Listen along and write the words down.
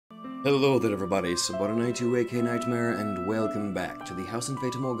Hello there everybody, Subordinate AK Nightmare, and welcome back to the House in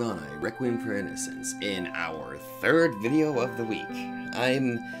Fata Morgana, Requiem for Innocence, in our third video of the week.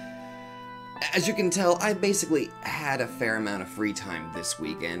 As you can tell, I basically had a fair amount of free time this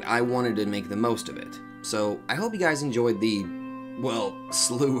week, and I wanted to make the most of it. So, I hope you guys enjoyed the, well,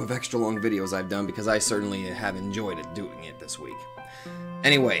 slew of extra long videos I've done, because I certainly have enjoyed doing it this week.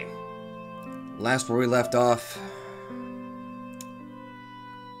 Anyway, last where we left off,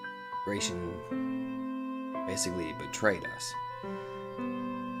 Gratian basically betrayed us.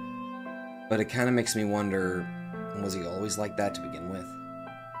 But it kind of makes me wonder, was he always like that to begin with?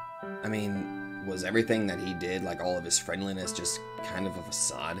 I mean, was everything that he did, like all of his friendliness, just kind of a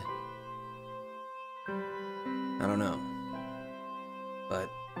facade? I don't know. But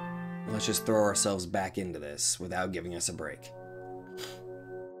let's just throw ourselves back into this without giving us a break.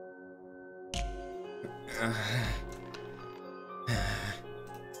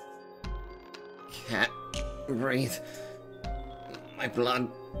 Can't breathe. My blood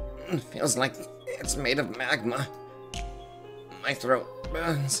feels like it's made of magma. My throat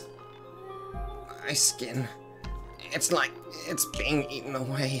burns. My skin, it's like it's being eaten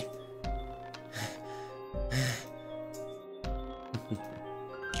away.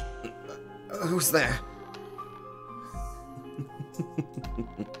 Who's there?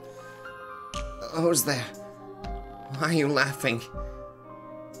 Who's there? Why are you laughing?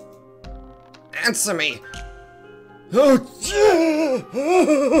 Answer me! Oh,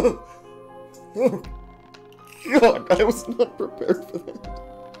 oh God, I was not prepared for that.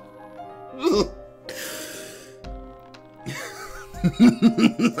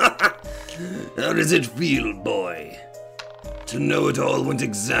 How does it feel, boy? To know it all went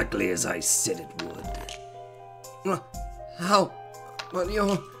exactly as I said it would. How? But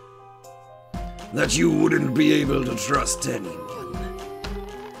you're... That you wouldn't be able to trust anyone.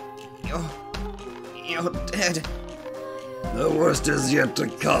 You're dead. The worst is yet to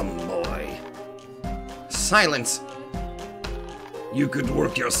come, boy. Silence! You could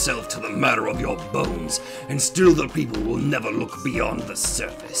work yourself to the marrow of your bones, and still the people will never look beyond the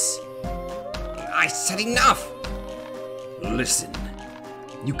surface. I said enough! Listen,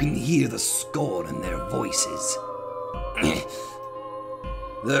 you can hear the scorn in their voices.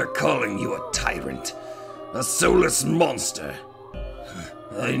 They're calling you a tyrant, a soulless monster.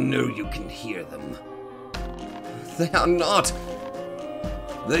 I know you can hear them. They are not.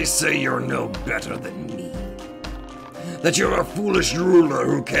 They say you're no better than me. That you're a foolish ruler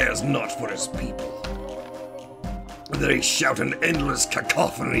who cares not for his people. They shout an endless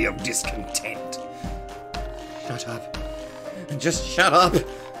cacophony of discontent. Shut up. Just shut up.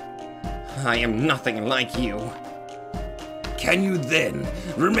 I am nothing like you. Can you then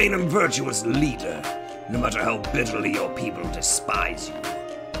remain a virtuous leader, no matter how bitterly your people despise you?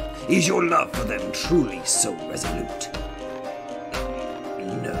 Is your love for them truly so resolute?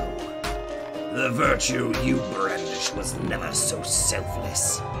 No. The virtue you brandish was never so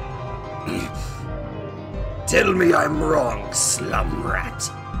selfless. Tell me I'm wrong, slum rat.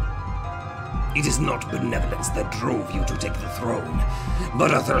 It is not benevolence that drove you to take the throne,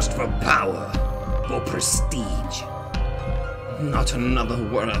 but a thirst for power, for prestige. Not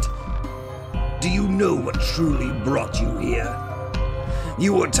another word. Do you know what truly brought you here?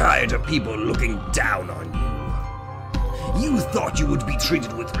 You were tired of people looking down on you. You thought you would be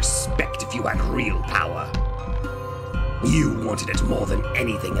treated with respect if you had real power. You wanted it more than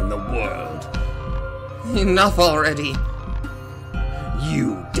anything in the world. Enough already.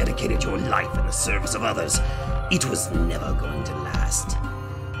 You dedicated your life in the service of others. It was never going to last.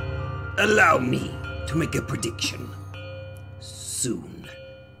 Allow me to make a prediction. Soon,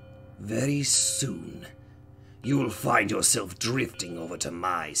 very soon, you'll find yourself drifting over to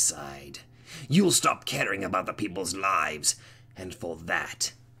my side. You'll stop caring about the people's lives, and for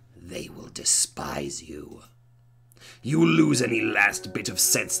that, they will despise you. You'll lose any last bit of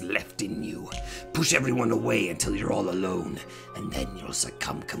sense left in you, push everyone away until you're all alone, and then you'll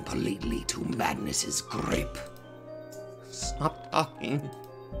succumb completely to madness's grip. Stop talking.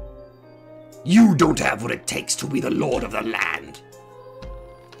 You don't have what it takes to be the lord of the land.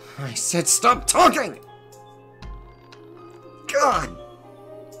 I said stop talking! God!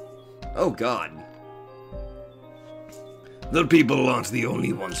 Oh God. The people aren't the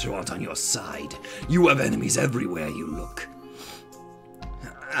only ones who aren't on your side. You have enemies everywhere you look.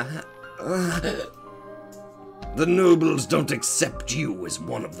 The nobles don't accept you as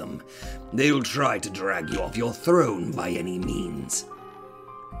one of them. They'll try to drag you off your throne by any means.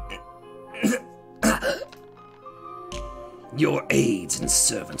 Your aides and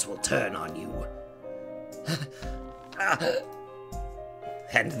servants will turn on you.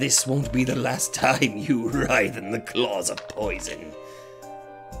 And this won't be the last time you writhe in the claws of poison.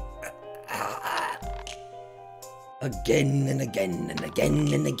 Again and again and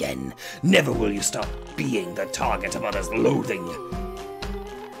again and again, never will you stop being the target of others' loathing.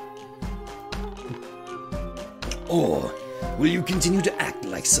 Or will you continue to act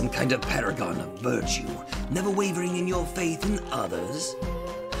like some kind of paragon of virtue, never wavering in your faith in others?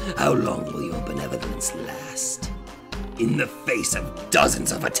 How long will your benevolence last? In the face of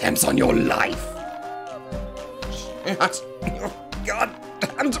dozens of attempts on your life? Shut your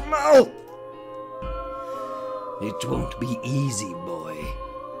goddamn mouth! It won't be easy, boy.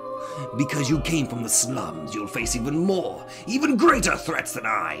 Because you came from the slums, you'll face even more, even greater threats than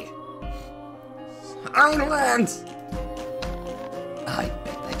I. Silence! I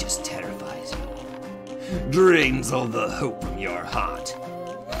bet that just terrifies you. Drains all the hope from your heart.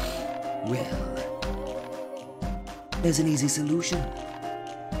 Well, there's an easy solution.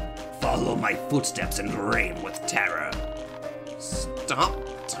 Follow my footsteps and reign with terror. Stop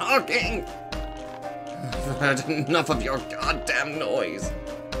talking! I've heard enough of your goddamn noise.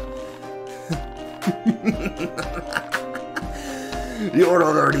 You're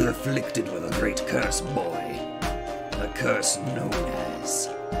already afflicted with a great curse, boy. A curse known as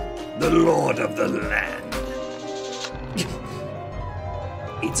the Lord of the Land.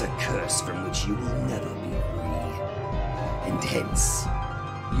 It's a curse from which you will never be free. And hence,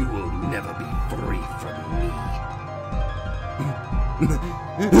 you will never be free from me.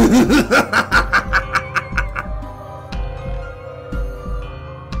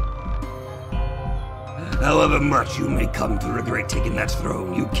 However much you may come to regret taking that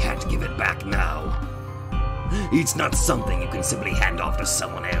throne, you can't give it back now. It's not something you can simply hand off to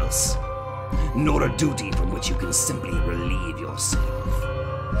someone else, nor a duty from which you can simply relieve yourself.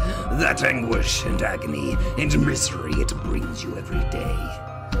 That anguish and agony and misery it brings you every day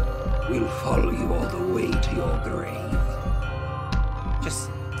will follow you all the way to your grave.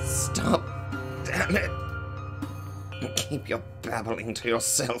 Just stop. Damn it. Keep your babbling to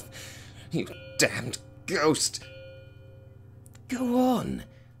yourself, you damned ghost. Go on.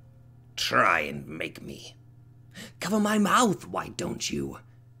 Try and make me. Cover my mouth, why don't you?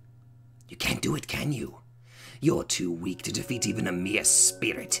 You can't do it, can you? You're too weak to defeat even a mere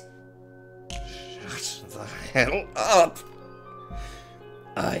spirit. Shut the hell up.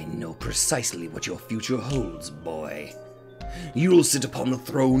 I know precisely what your future holds, boy. You'll sit upon the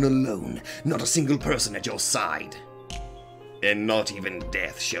throne alone, not a single person at your side. And not even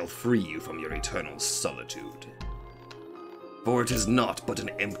death shall free you from your eternal solitude. For it is not but an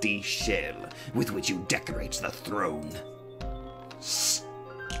empty shell with which you decorate the throne.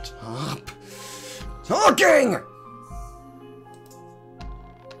 Stop talking!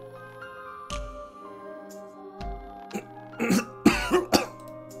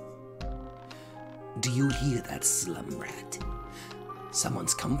 Do you hear that, slum rat?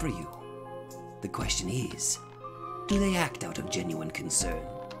 Someone's come for you. The question is, do they act out of genuine concern?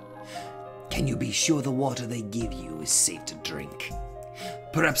 Can you be sure the water they give you is safe to drink?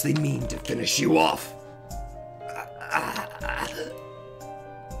 Perhaps they mean to finish you off.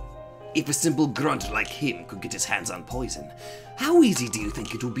 If a simple grunt like him could get his hands on poison, how easy do you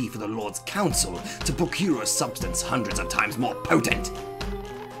think it will be for the Lord's Council to procure a substance hundreds of times more potent?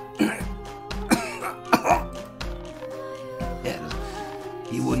 Hell,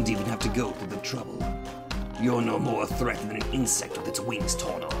 he wouldn't even have to go through the trouble. You're no more a threat than an insect with its wings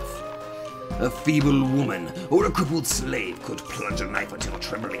torn off. A feeble woman or a crippled slave could plunge a knife into your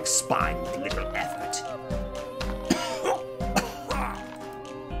trembling spine with little effort.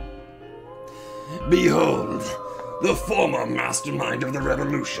 Behold, the former mastermind of the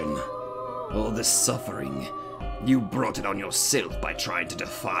revolution. All this suffering, you brought it on yourself by trying to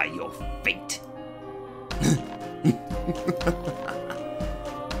defy your fate.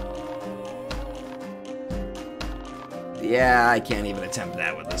 Yeah, I can't even attempt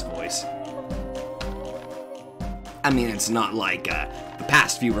that with this voice. I mean, it's not like the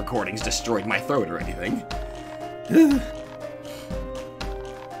past few recordings destroyed my throat or anything.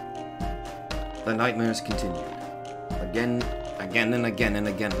 The nightmares continued. Again and again and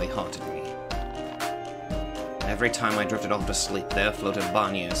again they haunted me. Every time I drifted off to sleep, there floated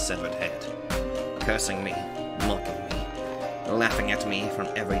Banya's severed head, cursing me, mocking me, laughing at me from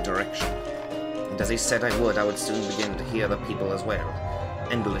every direction. And as he said I would soon begin to hear the people as well,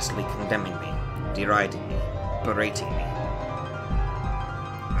 endlessly condemning me, deriding me, berating me.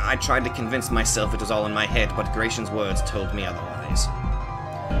 I tried to convince myself it was all in my head, but Gratian's words told me otherwise.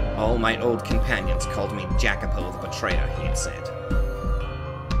 All my old companions called me Jacopo the Betrayer, he had said.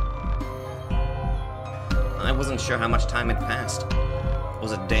 I wasn't sure how much time had passed.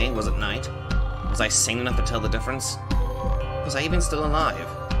 Was it day? Was it night? Was I sane enough to tell the difference? Was I even still alive?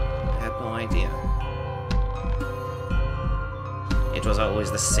 I had no idea. It was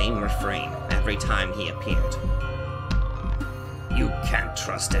always the same refrain every time he appeared. You can't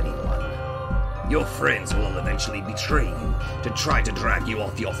trust anyone. Your friends will eventually betray you to try to drag you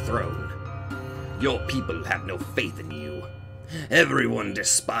off your throne. Your people have no faith in you. Everyone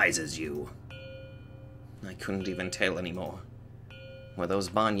despises you. I couldn't even tell anymore. Were those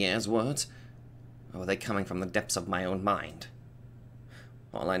Barnier's words? Or were they coming from the depths of my own mind?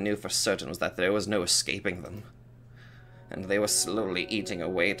 All I knew for certain was that there was no escaping them. And they were slowly eating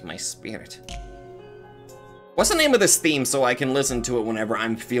away at my spirit. What's the name of this theme so I can listen to it whenever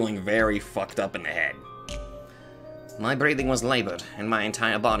I'm feeling very fucked up in the head? My breathing was labored, and my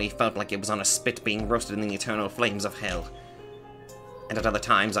entire body felt like it was on a spit being roasted in the eternal flames of hell. And at other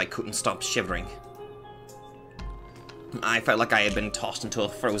times, I couldn't stop shivering. I felt like I had been tossed into a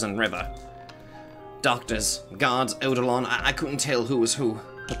frozen river. Doctors, guards, Eudolon, I couldn't tell who was who,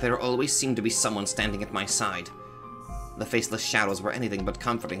 but there always seemed to be someone standing at my side. The faceless shadows were anything but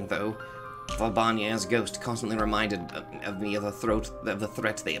comforting, though, for Barnier's ghost constantly reminded of me of the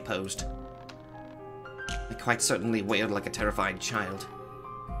threat they opposed. I quite certainly wailed like a terrified child.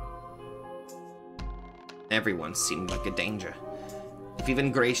 Everyone seemed like a danger. If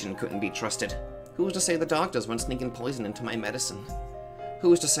even Gratian couldn't be trusted, who was to say the doctors weren't sneaking poison into my medicine? Who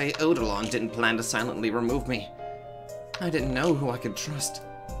was to say Eudolon didn't plan to silently remove me? I didn't know who I could trust.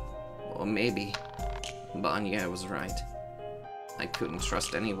 Or maybe Barnier was right. I couldn't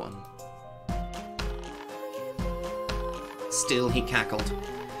trust anyone. Still he cackled.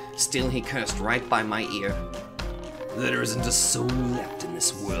 Still he cursed right by my ear. There isn't a soul left in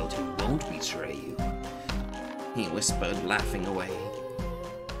this world who won't betray you, he whispered, laughing away.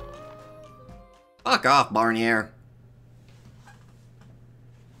 Fuck off, Barnier.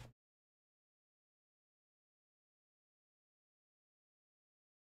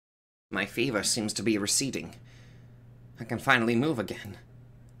 My fever seems to be receding. I can finally move again.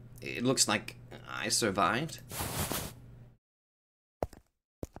 It looks like I survived.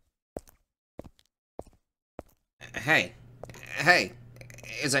 Hey. Hey.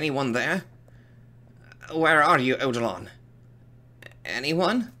 Is anyone there? Where are you, Eudolon?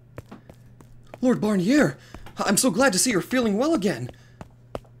 Anyone? Lord Barnier! I'm so glad to see you're feeling well again!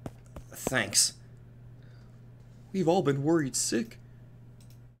 Thanks. We've all been worried sick.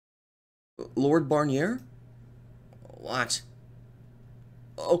 Lord Barnier? What?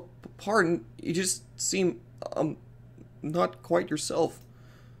 Oh, pardon. You just seem, not quite yourself.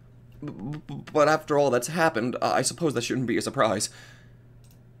 But after all that's happened, I suppose that shouldn't be a surprise.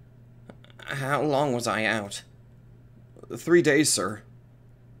 How long was I out? 3 days, sir.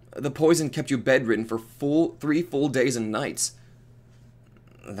 The poison kept you bedridden for 3 full days and nights.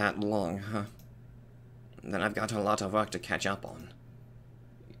 That long, huh? Then I've got a lot of work to catch up on.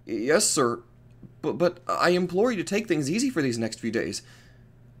 Yes, sir. But I implore you to take things easy for these next few days.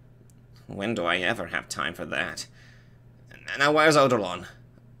 When do I ever have time for that? Now, where's Eudolon?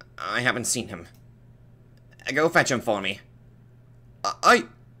 I haven't seen him. Go fetch him for me.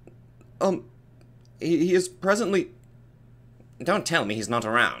 He is presently... Don't tell me he's not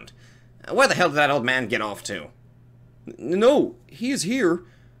around. Where the hell did that old man get off to? No, he is here.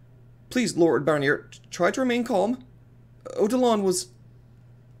 Please, Lord Barnier, try to remain calm. Eudolon was...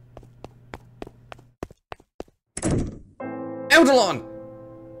 Eudolon!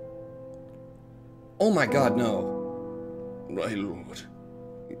 Oh my god, no. My lord,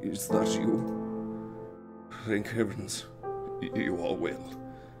 is that you? Thank heavens, you are well.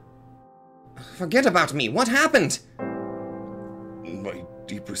 Forget about me. What happened? My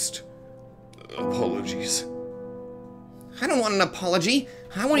deepest apologies. I don't want an apology.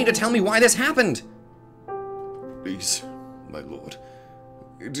 I want you to tell me why this happened. Please, my lord,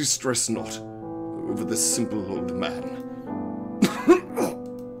 distress not over this simple old man.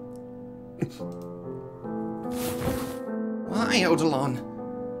 Why, Eudolon?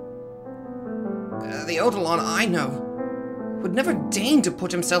 The Eudolon I know would never deign to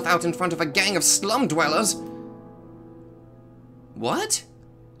put himself out in front of a gang of slum dwellers. What?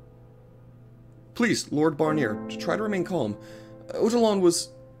 Please, Lord Barnier, try to remain calm. Eudolon was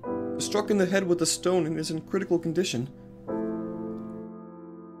struck in the head with a stone and is in critical condition.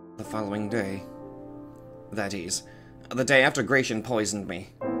 The following day, that is, the day after Gratian poisoned me,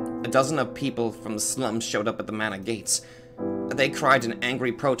 a dozen of people from the slums showed up at the manor gates. They cried in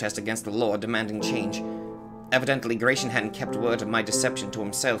angry protest against the law, demanding change. Evidently, Gratian hadn't kept word of my deception to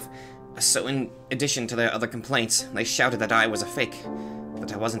himself, so in addition to their other complaints, they shouted that I was a fake,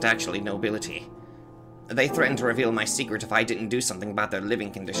 that I wasn't actually nobility. They threatened to reveal my secret if I didn't do something about their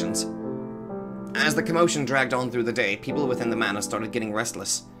living conditions. As the commotion dragged on through the day, people within the manor started getting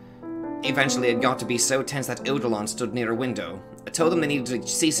restless. Eventually, it got to be so tense that Eudolon stood near a window, told them they needed to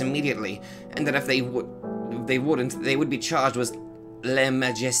cease immediately, and that if they wouldn't, they would be charged with le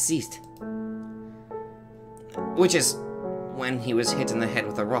majesté, which is when he was hit in the head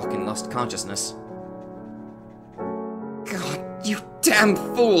with a rock and lost consciousness. God, you damn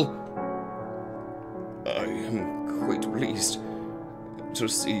fool! I am quite pleased to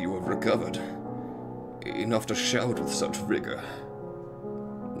see you have recovered. Enough to shout with such vigor.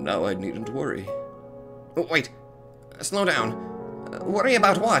 Now I needn't worry. Oh, wait. Slow down. Worry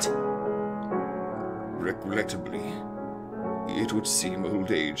about what? Regrettably, it would seem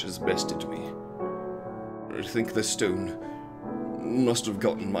old age has bested me. I think the stone must have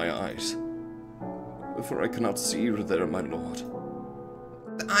gotten my eyes, for I cannot see you there, my lord.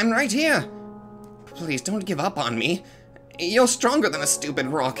 I'm right here. Please, don't give up on me. You're stronger than a stupid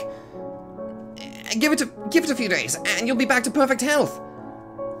rock. Give it a few days, and you'll be back to perfect health.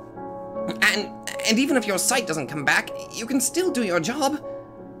 And even if your sight doesn't come back, you can still do your job.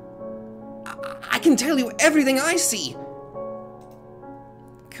 I can tell you everything I see.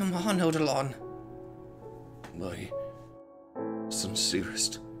 Come on, Eudolon. My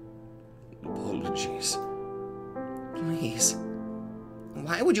sincerest apologies. Please.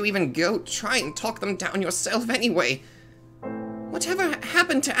 Why would you even go try and talk them down yourself anyway? Whatever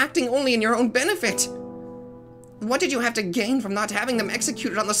happened to acting only in your own benefit? What did you have to gain from not having them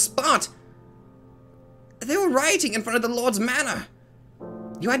executed on the spot? They were rioting in front of the Lord's manor.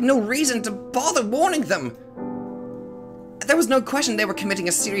 You had no reason to bother warning them. There was no question they were committing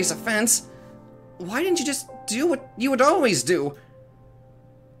a serious offense. Why didn't you just do what you would always do?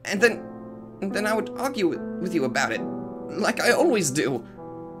 And then I would argue with you about it, like I always do.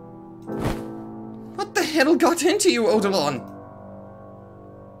 What the hell got into you, Eudolon?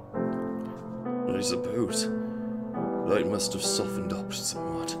 I suppose I must have softened up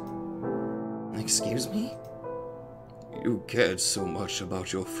somewhat. Excuse me? You cared so much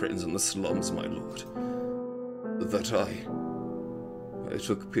about your friends in the slums, my lord, that I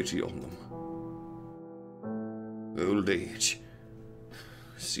took pity on them. Old age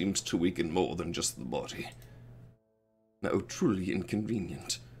seems to weaken more than just the body. How truly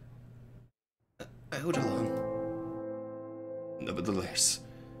inconvenient. Eudolon. Nevertheless,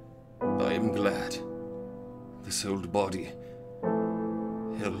 I am glad this old body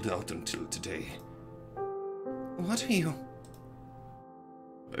held out until today. What are you?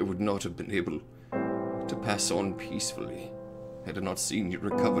 I would not have been able to pass on peacefully had I not seen you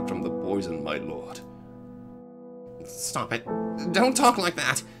recovered from the poison, my lord. Stop it. Don't talk like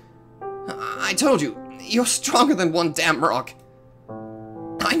that. I told you, you're stronger than one damn rock.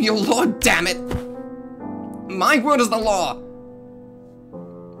 I'm your lord, damn it. My word is the law.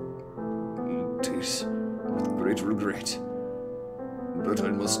 It is with great regret that I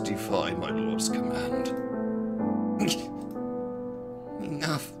must defy my lord's command.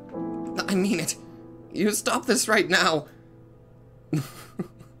 Enough. I mean it. You stop this right now.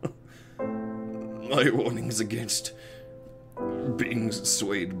 My warnings against being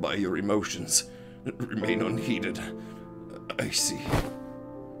swayed by your emotions remain unheeded. I see.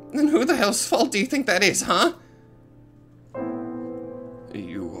 Then who the hell's fault do you think that is, huh?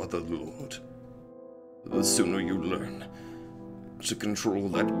 You are the Lord. The sooner you learn to control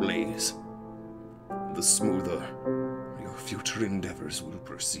that blaze, the smoother your future endeavors will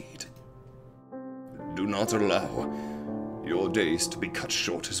proceed. Do not allow your days to be cut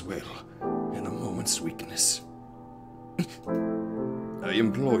short as well in a moment's weakness. I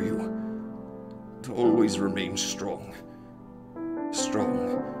implore you to always remain strong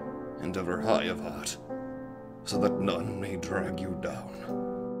and ever high of heart, so that none may drag you down.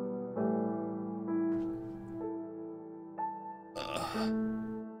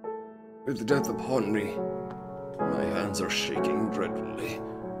 With death upon me, my hands are shaking dreadfully.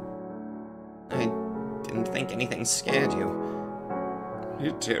 I didn't think anything scared you.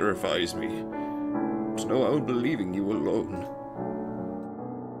 It terrifies me to know I was leaving you alone.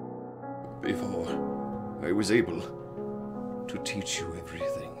 Before I was able to teach you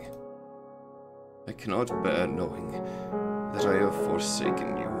everything. I cannot bear knowing that I have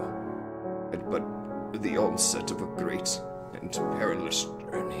forsaken you at but the onset of a great and perilous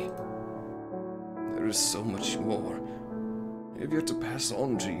journey. There is so much more I have yet to pass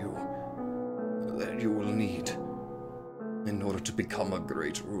on to you that you will need in order to become a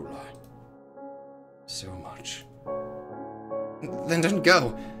great ruler. So much. Then don't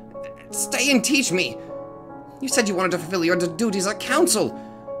go. Stay and teach me. You said you wanted to fulfill your duties as council.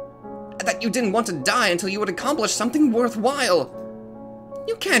 that you didn't want to die until you had accomplished something worthwhile.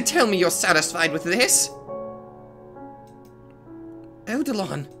 You can't tell me you're satisfied with this.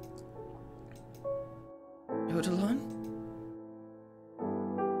 Odilon. Odilon?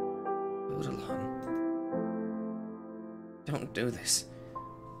 Odilon. Don't do this.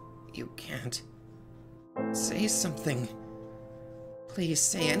 You can't. Say something. Please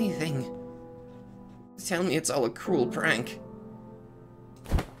say anything. Tell me it's all a cruel prank.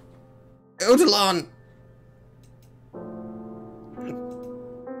 Odilon!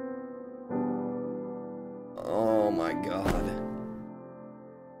 Oh my god.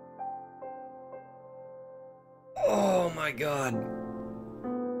 Oh my god.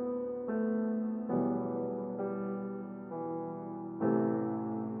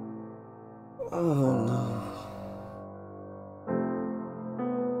 Oh no.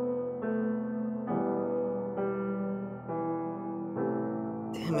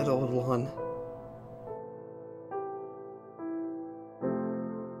 Damn it, Odilon.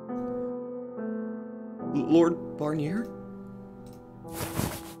 Lord Barnier?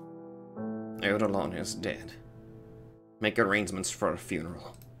 Odilon is dead. Make arrangements for a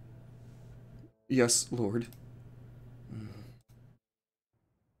funeral. Yes, Lord.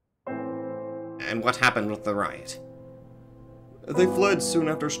 And what happened with the riot? They fled soon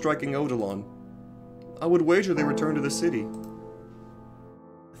after striking Odilon. I would wager they returned to the city.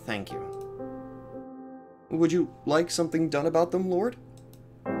 Thank you. Would you like something done about them, Lord?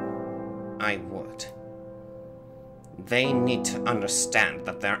 I would. They need to understand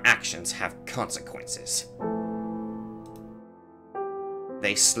that their actions have consequences.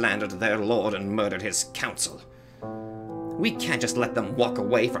 They slandered their lord and murdered his council. We can't just let them walk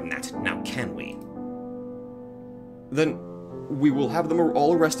away from that, now can we? Then we will have them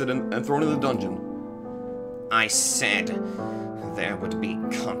all arrested and thrown in the dungeon. I said there would be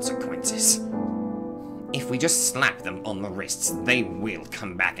consequences. If we just slap them on the wrists, they will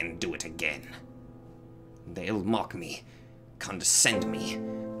come back and do it again. They'll mock me, condescend me,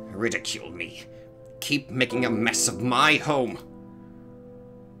 ridicule me, keep making a mess of my home.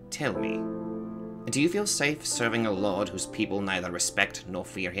 Tell me, do you feel safe serving a lord whose people neither respect nor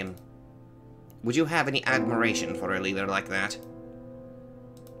fear him? Would you have any admiration for a leader like that?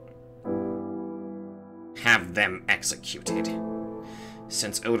 Have them executed.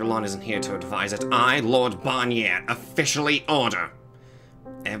 Since Odilon isn't here to advise it, I, Lord Barnier, officially order.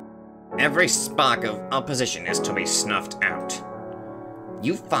 Every spark of opposition is to be snuffed out.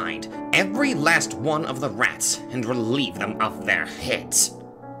 You find every last one of the rats and relieve them of their heads.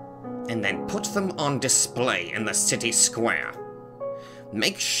 And then put them on display in the city square.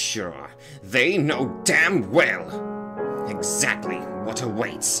 Make sure they know damn well exactly what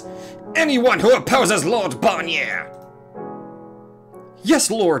awaits anyone who opposes Lord Barnier! Yes,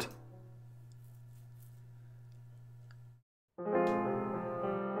 Lord!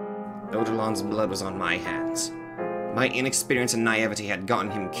 Odilon's blood was on my hands. My inexperience and naivety had gotten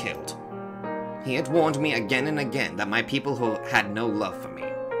him killed. He had warned me again and again that my people had no love for me.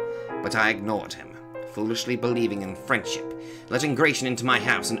 But I ignored him, foolishly believing in friendship, letting Gratian into my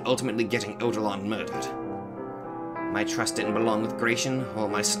house and ultimately getting Odilon murdered. My trust didn't belong with Gratian or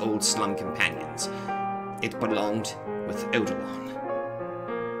my old slum companions. It belonged with Odilon.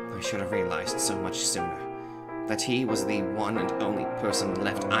 I should have realized so much sooner that he was the one and only person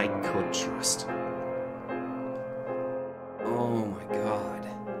left I could trust. Oh my god.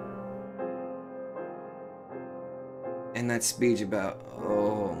 And that speech about,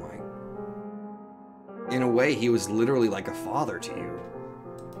 oh my... In a way, he was literally like a father to you.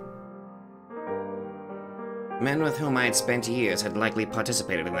 Men with whom I had spent years had likely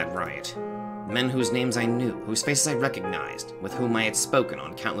participated in that riot. Men whose names I knew, whose faces I recognized, with whom I had spoken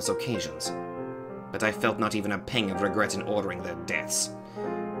on countless occasions. But I felt not even a pang of regret in ordering their deaths.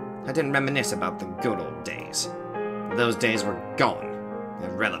 I didn't reminisce about the good old days. Those days were gone,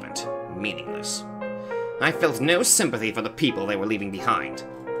 irrelevant, meaningless. I felt no sympathy for the people they were leaving behind.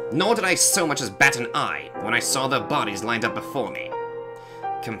 Nor did I so much as bat an eye when I saw their bodies lined up before me.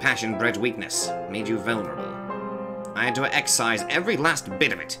 Compassion bred weakness, made you vulnerable. I had to excise every last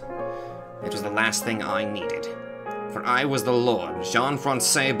bit of it. It was the last thing I needed. For I was the Lord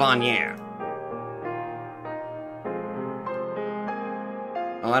Jean-Francois Barnier.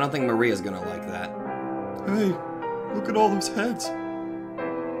 Oh, I don't think Maria's gonna like that. Hey, look at all those heads.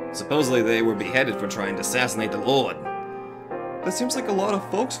 Supposedly they were beheaded for trying to assassinate the Lord. That seems like a lot of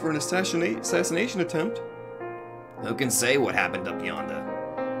folks for an assassination attempt. Who can say what happened up yonder?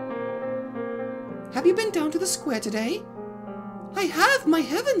 Have you been down to the square today? I have, my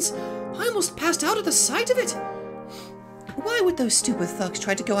heavens! I almost passed out at the sight of it. Why would those stupid thugs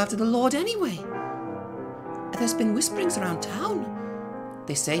try to go after the Lord anyway? There's been whisperings around town.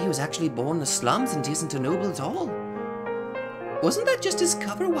 They say he was actually born in the slums and isn't a noble at all. Wasn't that just his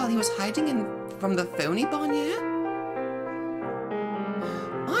cover while he was hiding from the phony Barnier?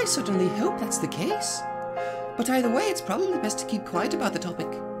 I certainly hope that's the case. But either way, it's probably best to keep quiet about the topic.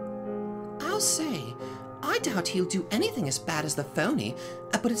 I'll say, I doubt he'll do anything as bad as the phony,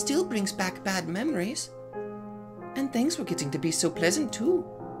 but it still brings back bad memories. And things were getting to be so pleasant too.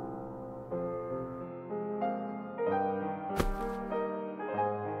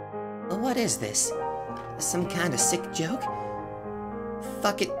 What is this? Some kind of sick joke?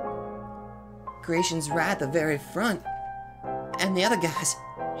 Fuck it. Gratian's right at the very front. And the other guys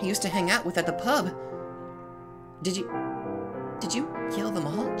he used to hang out with at the pub. Did you kill them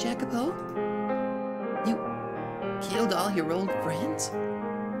all, Jacopo? You killed all your old friends?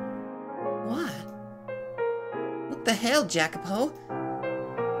 What? What the hell, Jacopo?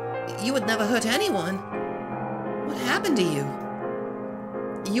 You would never hurt anyone. What happened to you?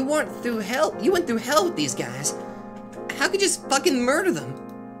 You went through hell with these guys. How could you just fucking murder them?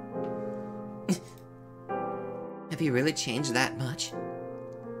 Have you really changed that much?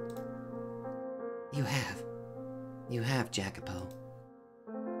 You have. You have, Jacopo.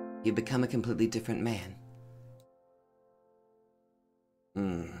 You've become a completely different man.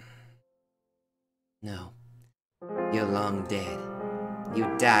 No. You're long dead. You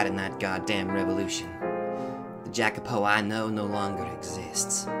died in that goddamn revolution. The Jacopo I know no longer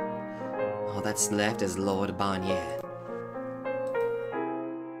exists. All that's left is Lord Barnier.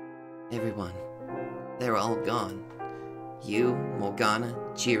 Everyone. They're all gone. You, Morgana,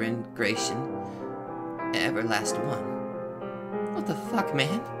 Chirin, Gratian. Every last one. What the fuck,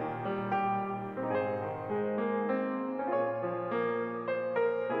 man?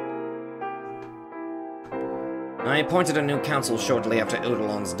 I appointed a new council shortly after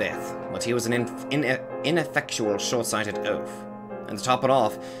Eudolon's death, but he was an ineffectual, short-sighted oaf. And to top it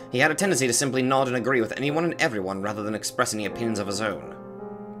off, he had a tendency to simply nod and agree with anyone and everyone rather than express any opinions of his own.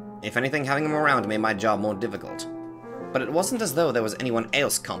 If anything, having him around made my job more difficult. But it wasn't as though there was anyone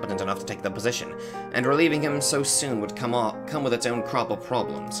else competent enough to take the position, and relieving him so soon would come with its own crop of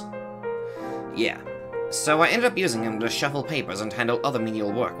problems. Yeah, so I ended up using him to shuffle papers and handle other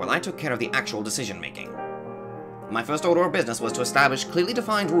menial work while I took care of the actual decision-making. My first order of business was to establish clearly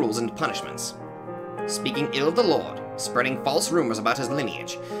defined rules and punishments. Speaking ill of the Lord, spreading false rumors about his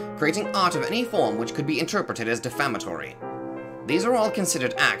lineage, creating art of any form which could be interpreted as defamatory. These are all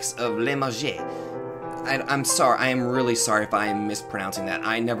considered acts of lèse majesté. I'm sorry, I am really sorry if I am mispronouncing that.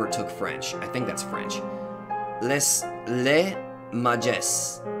 I never took French. I think that's French. Les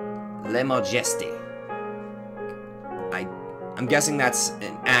majesté. Le majesté. I'm guessing that's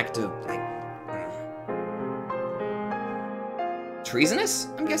an act of... treasonous,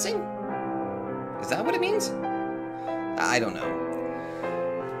 I'm guessing? Is that what it means? I don't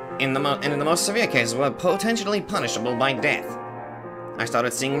know. And in the most severe cases were potentially punishable by death. I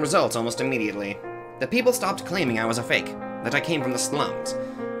started seeing results almost immediately. The people stopped claiming I was a fake, that I came from the slums.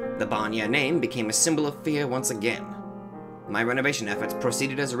 The Barnier name became a symbol of fear once again. My renovation efforts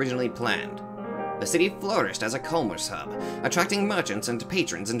proceeded as originally planned. The city flourished as a commerce hub, attracting merchants and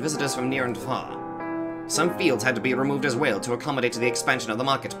patrons and visitors from near and far. Some fields had to be removed as well to accommodate the expansion of the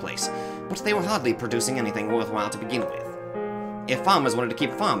marketplace, but they were hardly producing anything worthwhile to begin with. If farmers wanted to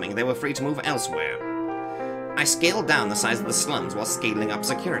keep farming, they were free to move elsewhere. I scaled down the size of the slums while scaling up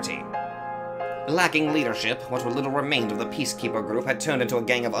security. Lacking leadership, what little remained of the Peacekeeper group had turned into a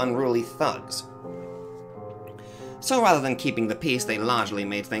gang of unruly thugs. So rather than keeping the peace, they largely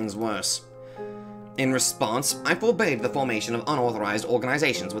made things worse. In response, I forbade the formation of unauthorized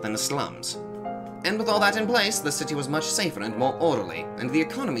organizations within the slums. And with all that in place, the city was much safer and more orderly, and the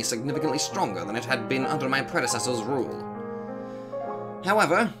economy significantly stronger than it had been under my predecessor's rule.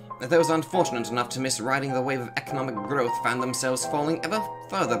 However, those unfortunate enough to miss riding the wave of economic growth found themselves falling ever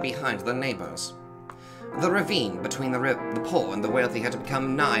further behind their neighbors. The ravine between the poor and the wealthy had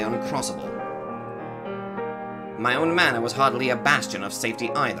become nigh uncrossable. My own manor was hardly a bastion of safety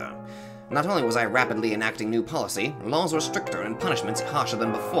either. Not only was I rapidly enacting new policy, laws were stricter and punishments harsher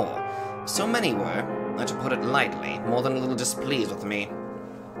than before. So many were, to put it lightly, more than a little displeased with me.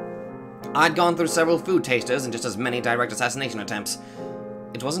 I'd gone through several food tasters and just as many direct assassination attempts.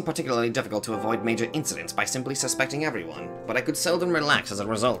 It wasn't particularly difficult to avoid major incidents by simply suspecting everyone, but I could seldom relax as a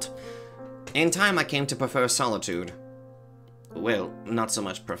result. In time, I came to prefer solitude. Well, not so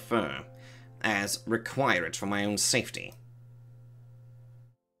much prefer, as require it for my own safety.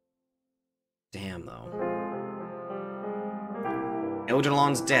 Damn, though.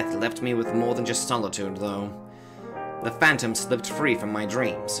 Eudolon's death left me with more than just solitude, though. The phantom slipped free from my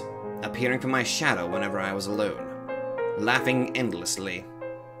dreams, appearing from my shadow whenever I was alone, laughing endlessly.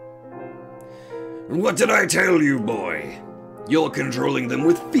 What did I tell you, boy? You're controlling them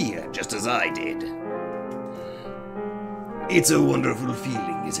with fear, just as I did. It's a wonderful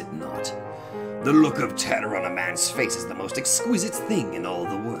feeling, is it not? The look of terror on a man's face is the most exquisite thing in all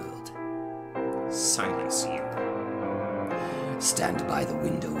the world. Silence you. Stand by the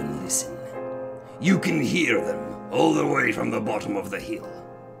window and listen. You can hear them all the way from the bottom of the hill,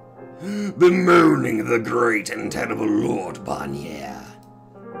 bemoaning the great and terrible Lord Barnier.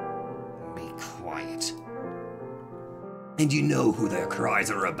 Be quiet. And you know who their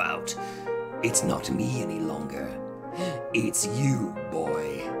cries are about. It's not me any longer. It's you,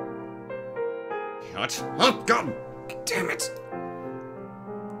 boy. Shut up, God damn it!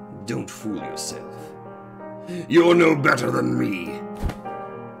 Don't fool yourself. You're no better than me.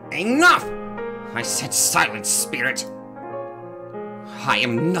 Enough! I said silence, spirit. I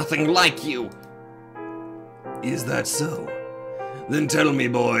am nothing like you. Is that so? Then tell me,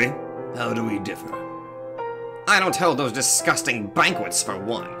 boy, how do we differ? I don't hold those disgusting banquets for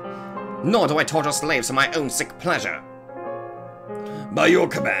one. Nor do I torture slaves for my own sick pleasure. By your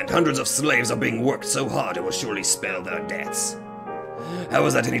command, hundreds of slaves are being worked so hard it will surely spell their deaths. How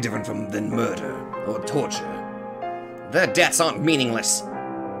is that any different than murder or torture? Their deaths aren't meaningless.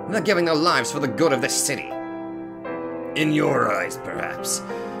 They're giving their lives for the good of this city. In your eyes, perhaps.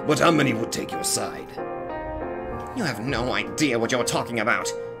 But how many would take your side? You have no idea what you're talking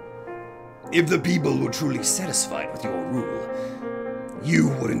about. If the people were truly satisfied with your rule, you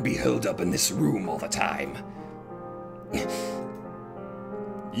wouldn't be held up in this room all the time.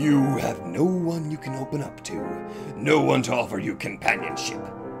 You have no one you can open up to, no one to offer you companionship.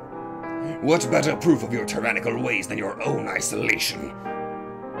 What better proof of your tyrannical ways than your own isolation?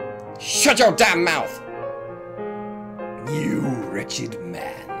 Shut your damn mouth! You wretched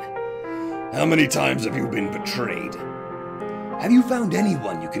man. How many times have you been betrayed? Have you found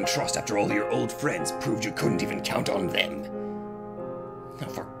anyone you can trust after all your old friends proved you couldn't even count on them? Oh,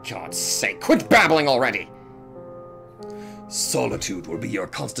 for God's sake, quit babbling already! Solitude will be your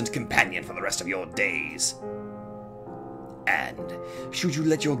constant companion for the rest of your days. And, should you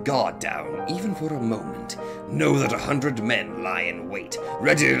let your guard down, even for a moment, know that 100 men lie in wait,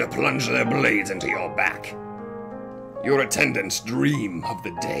 ready to plunge their blades into your back. Your attendants dream of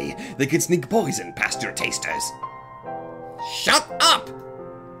the day they could sneak poison past your tasters. Shut up!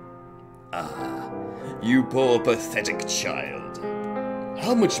 Ah, you poor pathetic child.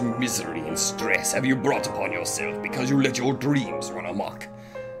 How much misery and stress have you brought upon yourself because you let your dreams run amok?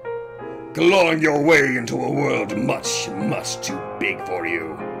 Clawing your way into a world much, much too big for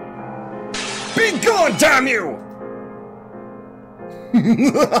you. Be gone, damn you!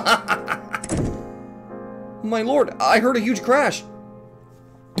 My lord, I heard a huge crash.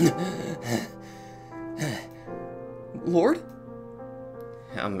 Lord?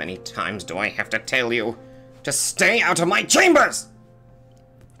 How many times do I have to tell you to stay out of my chambers?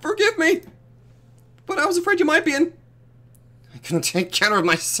 Forgive me, but I was afraid you might be in. I can take care of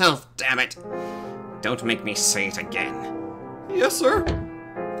myself, damn it. Don't make me say it again. Yes, sir.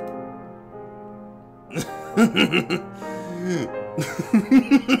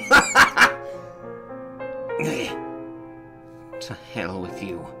 To hell with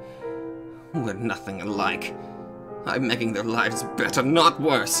you. We're nothing alike. I'm making their lives better, not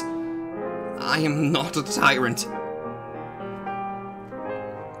worse. I am not a tyrant.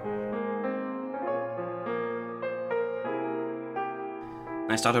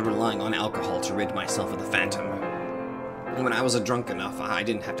 I started relying on alcohol to rid myself of the phantom. When I was drunk enough, I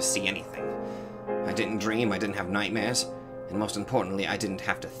didn't have to see anything. I didn't dream, I didn't have nightmares, and most importantly, I didn't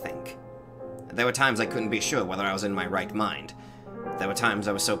have to think. There were times I couldn't be sure whether I was in my right mind. There were times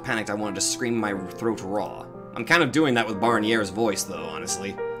I was so panicked I wanted to scream my throat raw. I'm kind of doing that with Barnier's voice, though,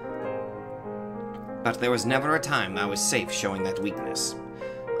 honestly. But there was never a time I was safe showing that weakness.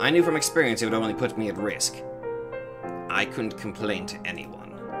 I knew from experience it would only put me at risk. I couldn't complain to anyone.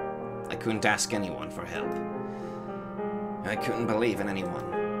 I couldn't ask anyone for help. I couldn't believe in anyone.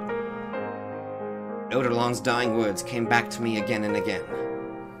 Oderlon's dying words came back to me again and again.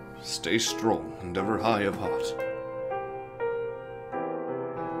 Stay strong and ever high of heart.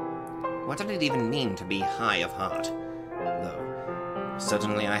 What did it even mean to be high of heart? Though,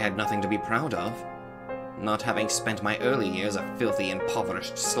 certainly I had nothing to be proud of. Not having spent my early years a filthy,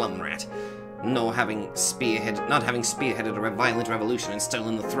 impoverished slum rat. Not having spearheaded a violent revolution and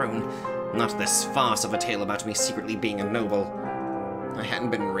stolen the throne. Not this farce of a tale about me secretly being a noble. I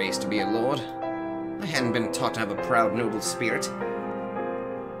hadn't been raised to be a lord. I hadn't been taught to have a proud, noble spirit.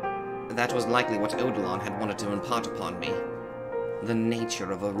 that was likely what Odilon had wanted to impart upon me. The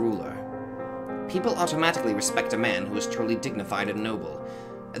nature of a ruler. People automatically respect a man who is truly dignified and noble.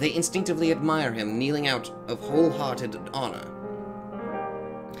 They instinctively admire him, kneeling out of wholehearted honor.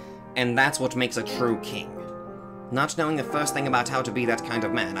 And that's what makes a true king. Not knowing the first thing about how to be that kind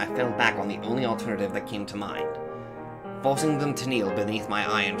of man, I fell back on the only alternative that came to mind. Forcing them to kneel beneath my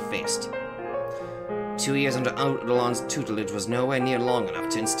iron fist. 2 years under Odilon's tutelage was nowhere near long enough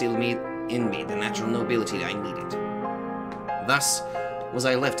to instill in me the natural nobility I needed. Thus was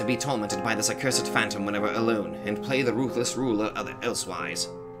I left to be tormented by this accursed phantom whenever alone, and play the ruthless ruler elsewise.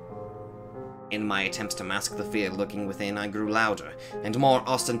 In my attempts to mask the fear lurking within, I grew louder, and more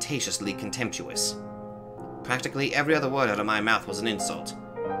ostentatiously contemptuous. Practically every other word out of my mouth was an insult.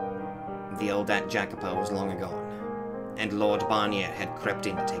 The old Aunt Jacopo was long gone, and Lord Barnier had crept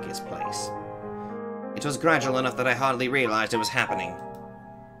in to take his place. It was gradual enough that I hardly realized it was happening.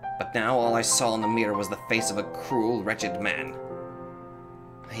 But now all I saw in the mirror was the face of a cruel, wretched man.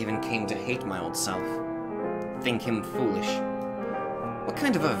 I even came to hate my old self. Think him foolish. What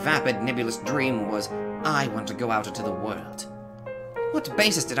kind of a vapid, nebulous dream was I want to go out into the world? What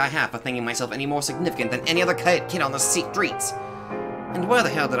basis did I have for thinking myself any more significant than any other kid on the streets? And where the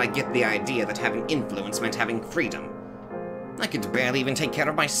hell did I get the idea that having influence meant having freedom? I could barely even take care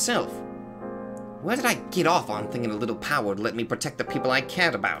of myself. Where did I get off on thinking a little power would let me protect the people I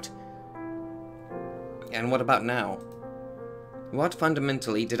cared about? And what about now? What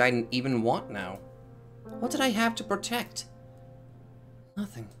fundamentally did I even want now? What did I have to protect?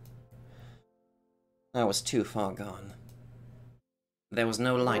 Nothing. I was too far gone. There was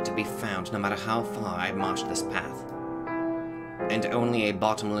no light to be found no matter how far I marched this path. And only a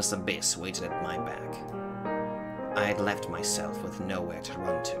bottomless abyss waited at my back. I had left myself with nowhere to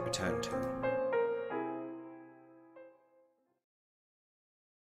return to.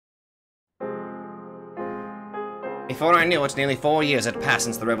 Before I knew it, nearly 4 years had passed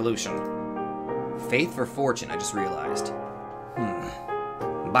since the revolution. Faith for fortune, I just realized.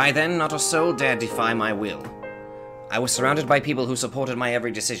 By then, not a soul dared defy my will. I was surrounded by people who supported my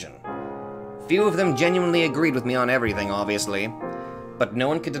every decision. Few of them genuinely agreed with me on everything, obviously, but no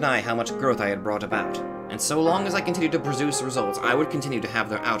one could deny how much growth I had brought about, and so long as I continued to produce results, I would continue to have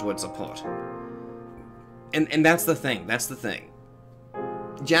their outward support. And that's the thing,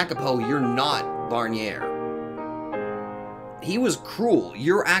 Jacopo, you're not Barnier. He was cruel.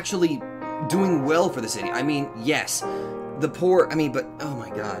 You're actually doing well for the city. I mean, yes, the poor, but, oh my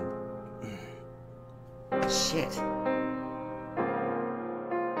god. Shit.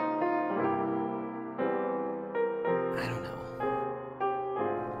 I don't know.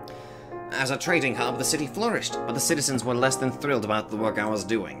 As a trading hub, the city flourished, but the citizens were less than thrilled about the work I was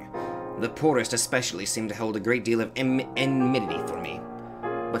doing. The poorest especially seemed to hold a great deal of enmity for me.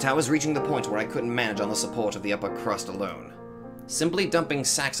 But I was reaching the point where I couldn't manage on the support of the upper crust alone. Simply dumping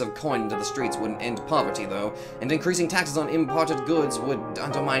sacks of coin into the streets wouldn't end poverty, though, and increasing taxes on imported goods would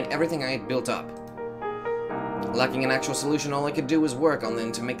undermine everything I had built up. Lacking an actual solution, all I could do was work on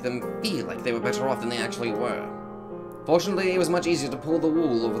them to make them feel like they were better off than they actually were. Fortunately, it was much easier to pull the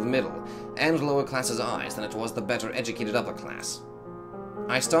wool over the middle and lower classes' eyes than it was the better educated upper class.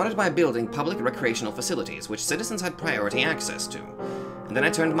 I started by building public recreational facilities which citizens had priority access to, and then I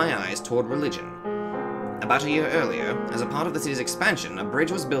turned my eyes toward religion. About a year earlier, as a part of the city's expansion, a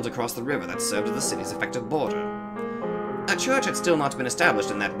bridge was built across the river that served as the city's effective border. A church had still not been established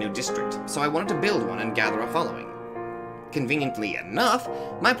in that new district, so I wanted to build one and gather a following. Conveniently enough,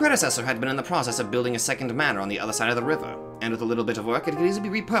 my predecessor had been in the process of building a second manor on the other side of the river, and with a little bit of work, it could easily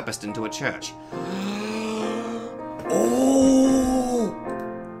be repurposed into a church. Oh!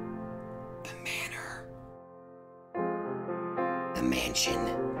 The manor. The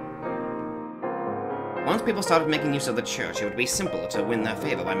mansion. Once people started making use of the church, it would be simple to win their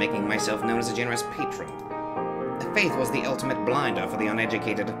favor by making myself known as a generous patron. Faith was the ultimate blinder for the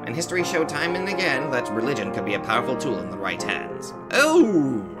uneducated, and history showed time and again that religion could be a powerful tool in the right hands.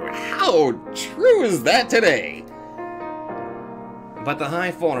 Oh, how true is that today? But the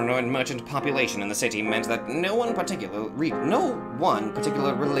high foreigner and merchant population in the city meant that no one particular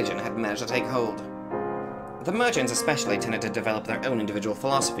religion had managed to take hold. The merchants especially tended to develop their own individual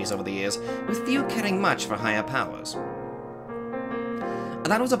philosophies over the years, with few caring much for higher powers.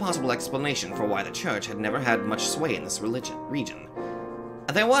 That was a possible explanation for why the church had never had much sway in this region.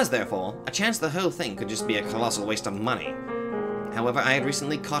 There was, therefore, a chance the whole thing could just be a colossal waste of money. However, I had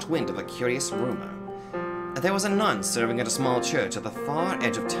recently caught wind of a curious rumor. There was a nun serving at a small church at the far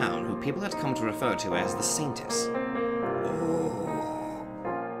edge of town who people had come to refer to as the Saintess.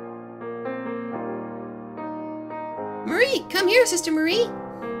 Marie, come here, Sister Marie.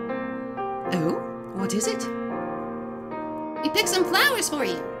 Oh, what is it? We picked some flowers for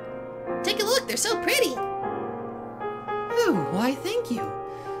you. Take a look, they're so pretty. Oh, why thank you.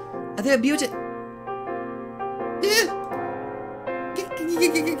 They're beautiful.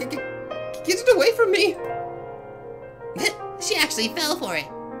 Get it away from me! She actually fell for it.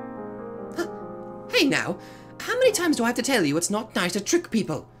 Hey now, how many times do I have to tell you it's not nice to trick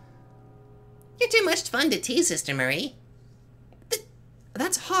people? You're too much fun to tease, Sister Marie.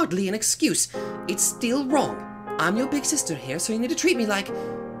 That's hardly an excuse. It's still wrong. I'm your big sister here, so you need to treat me like...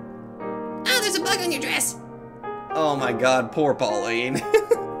 Ah, there's a bug on your dress. Oh my god, poor Pauline.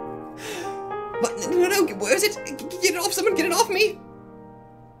 What? No, where is it? Get it off, someone get it off me!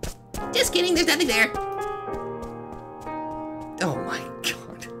 Just kidding, there's nothing there. Oh my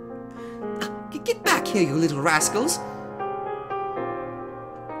god. Get back here, you little rascals.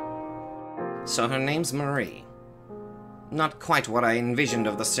 So her name's Marie. Not quite what I envisioned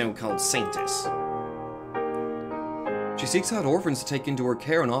of the so-called saintess. She seeks out orphans to take into her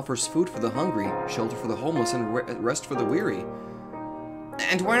care and offers food for the hungry, shelter for the homeless, and rest for the weary.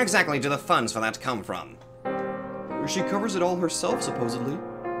 And where exactly do the funds for that come from? She covers it all herself, supposedly.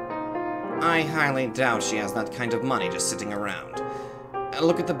 I highly doubt she has that kind of money just sitting around.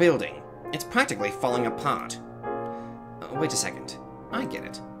 Look at the building. It's practically falling apart. Wait a second. I get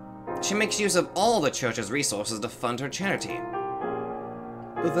it. She makes use of all the church's resources to fund her charity.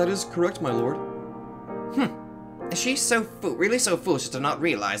 That is correct, my lord. Is she really so foolish as to not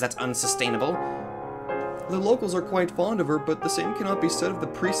realize that's unsustainable? The locals are quite fond of her, but the same cannot be said of the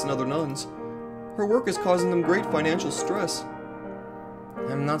priests and other nuns. Her work is causing them great financial stress.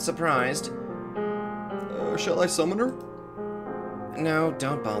 I'm not surprised. Shall I summon her? No,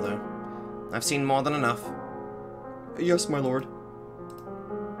 don't bother. I've seen more than enough. Yes, my lord.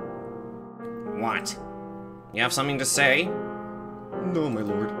 What? You have something to say? No, my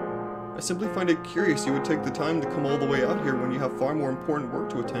lord. I simply find it curious you would take the time to come all the way out here when you have far more important work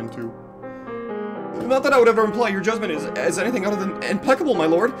to attend to. Not that I would ever imply your judgment is anything other than impeccable, my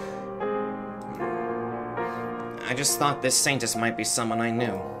lord. I just thought this saintess might be someone I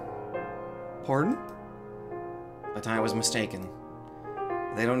knew. Pardon? But I was mistaken.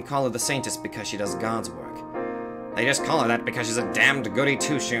 They don't call her the saintess because she does God's work. They just call her that because she's a damned goody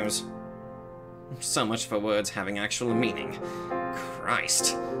two-shoes. So much for words having actual meaning.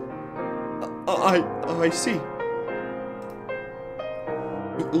 Christ. I see.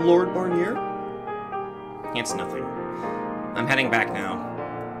 Lord Barnier? It's nothing. I'm heading back now.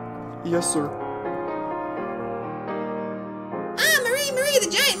 Yes, sir. Ah, Marie, the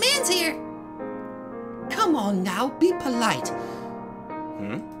giant man's here. Come on now, be polite.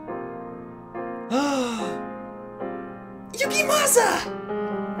 Yukimasa!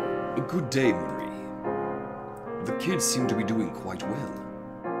 Good day, Marie. The kids seem to be doing quite well.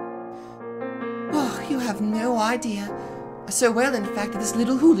 Oh, you have no idea. So well, in fact, that this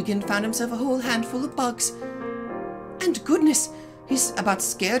little hooligan found himself a whole handful of bugs. And goodness, he's about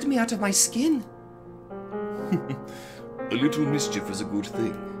scared me out of my skin. A little mischief is a good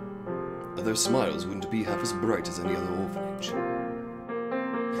thing. Their smiles wouldn't be half as bright as any other orphanage.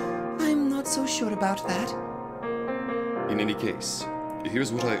 I'm not so sure about that. In any case,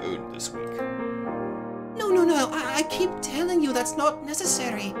 here's what I earned this week. No, I keep telling you that's not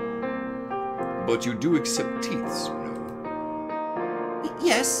necessary. But you do accept teeths, you know.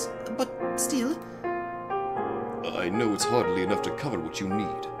 Yes, but still. I know it's hardly enough to cover what you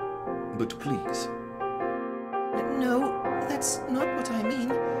need, but please. No, that's not what I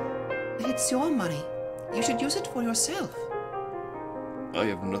mean. It's your money. You should use it for yourself. I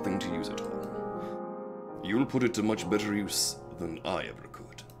have nothing to use at all. You'll put it to much better use than I ever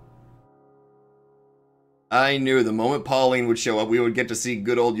could. I knew the moment Pauline would show up, we would get to see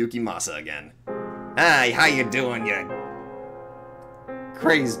good old Yukimasa again. Hi, how you doing, you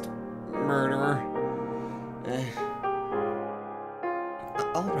crazed murderer?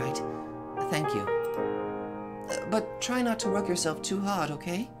 All right. Thank you. But try not to work yourself too hard,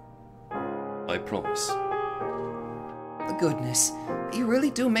 okay? I promise. Goodness, you really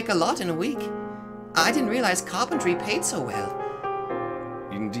do make a lot in a week. I didn't realize carpentry paid so well.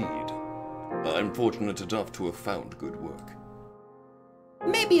 Indeed. I'm fortunate enough to have found good work.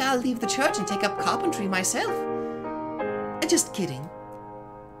 Maybe I'll leave the church and take up carpentry myself. Just kidding.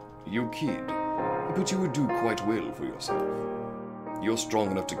 You kid, but you would do quite well for yourself. You're strong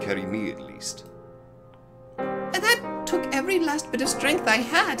enough to carry me at least. That took every last bit of strength I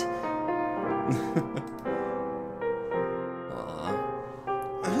had.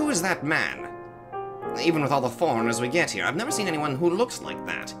 Who is that man? Even with all the foreigners we get here, I've never seen anyone who looks like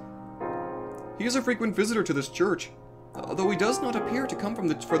that. He is a frequent visitor to this church. though he does not appear to come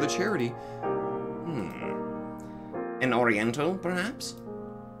for the charity. An Oriental, perhaps?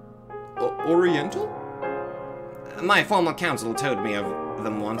 Oriental? My former counsel told me of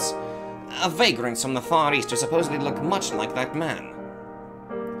them once. Vagrants from the Far East who supposedly look much like that man.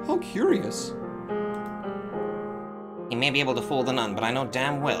 How curious. He may be able to fool the nun, but I know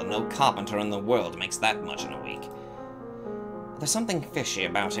damn well no carpenter in the world makes that much in a week. There's something fishy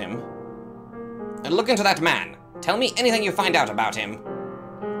about him. Look into that man. Tell me anything you find out about him.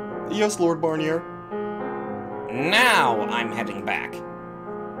 Yes, Lord Barnier. Now I'm heading back.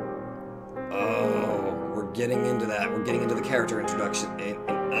 Oh, we're getting into that. We're getting into the character introduction.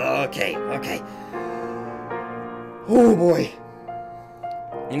 Okay. Oh boy.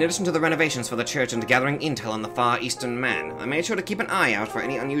 In addition to the renovations for the church and gathering intel on the Far Eastern man, I made sure to keep an eye out for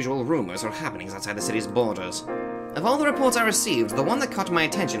any unusual rumors or happenings outside the city's borders. Of all the reports I received, the one that caught my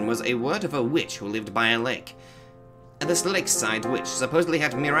attention was a word of a witch who lived by a lake. This lakeside witch supposedly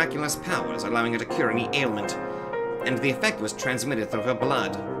had miraculous powers, allowing her to cure any ailment, and the effect was transmitted through her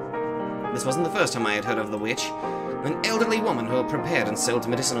blood. This wasn't the first time I had heard of the witch, an elderly woman who prepared and sold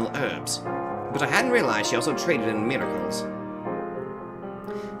medicinal herbs, but I hadn't realized she also traded in miracles.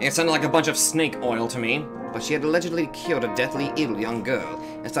 It sounded like a bunch of snake oil to me, but she had allegedly cured a deathly ill young girl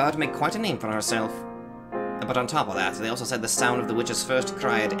and started to make quite a name for herself. But on top of that, they also said the sound of the witch's first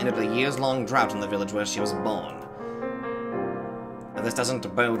cry had ended a years-long drought in the village where she was born. This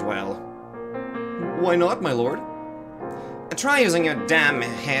doesn't bode well. Why not, my lord? Try using your damn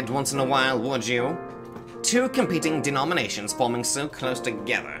head once in a while, would you? Two competing denominations forming so close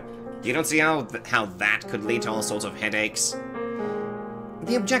together. You don't see how that could lead to all sorts of headaches?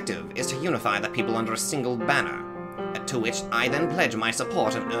 The objective is to unify the people under a single banner, to which I then pledge my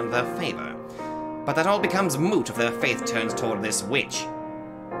support and earn their favor. But that all becomes moot if their faith turns toward this witch.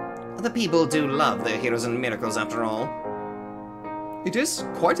 The people do love their heroes and miracles after all. It is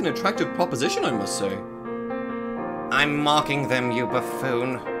quite an attractive proposition, I must say. I'm mocking them, you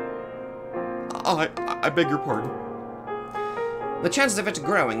buffoon. I beg your pardon. The chances of it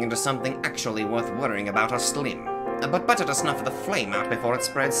growing into something actually worth worrying about are slim, but better to snuff the flame out before it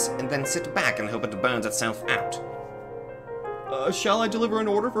spreads and then sit back and hope it burns itself out. Shall I deliver an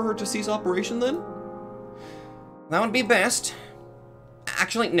order for her to cease operation, then? That would be best.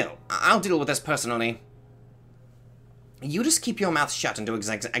 Actually, no. I'll deal with this personally. You just keep your mouth shut and do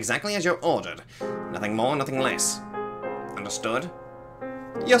exactly as you're ordered. Nothing more, nothing less. Understood?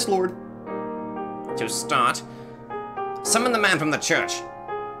 Yes, lord. To start, summon the man from the church.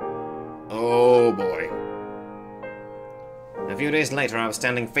 Oh boy. A few days later, I was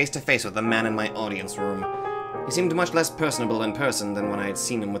standing face to face with the man in my audience room. He seemed much less personable in person than when I had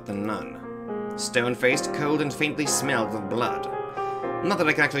seen him with the nun. Stone-faced, cold, and faintly smelled of blood. Not that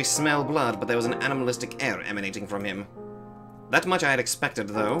I could actually smell blood, but there was an animalistic air emanating from him. That much I had expected,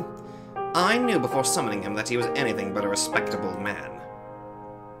 though. I knew before summoning him that he was anything but a respectable man.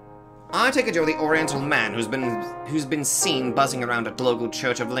 I take it you're the Oriental man who's been seen buzzing around at the local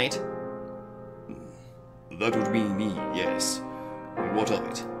church of late? That would be me, yes. What of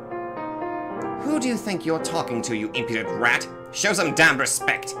it? Who do you think you're talking to, you impudent rat? Show some damn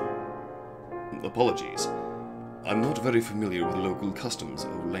respect! Apologies. I'm not very familiar with local customs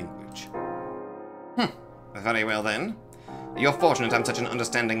or language. Very well then. You're fortunate I'm such an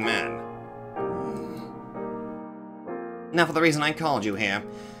understanding man. Now for the reason I called you here.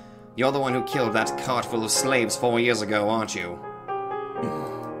 You're the one who killed that cart full of slaves 4 years ago, aren't you?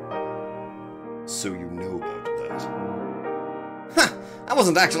 So you know about that? Ha! I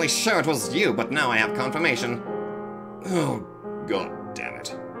wasn't actually sure it was you, but now I have confirmation. Oh, god damn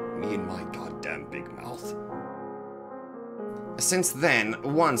it. Me and my goddamn big mouth. Since then,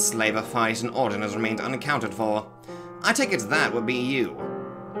 one slaver fight in Orden has remained unaccounted for. I take it that would be you.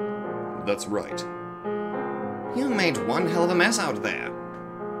 That's right. You made one hell of a mess out there.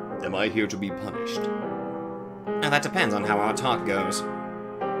 Am I here to be punished? And that depends on how our talk goes.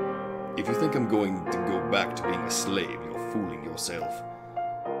 If you think I'm going to go back to being a slave, you're fooling yourself.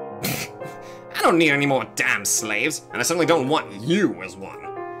 I don't need any more damn slaves, and I certainly don't want you as one.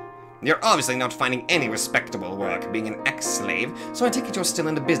 You're obviously not finding any respectable work being an ex-slave, so I take it you're still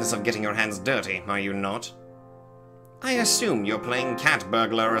in the business of getting your hands dirty, are you not? I assume you're playing cat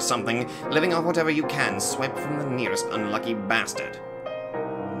burglar or something, living off whatever you can swept from the nearest unlucky bastard.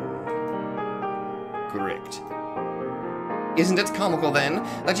 Correct. Isn't it comical, then,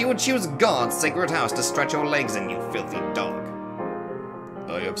 that you would choose God's sacred house to stretch your legs in, you filthy dog?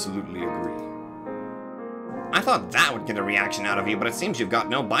 I absolutely agree. I thought that would get a reaction out of you, but it seems you've got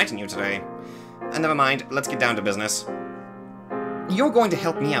no bite in you today. Never mind, let's get down to business. You're going to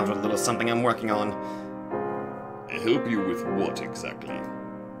help me out with a little something I'm working on. Help you with what exactly?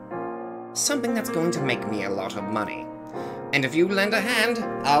 Something that's going to make me a lot of money. And if you lend a hand,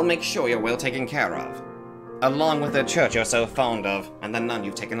 I'll make sure you're well taken care of. Along with the church you're so fond of, and the nun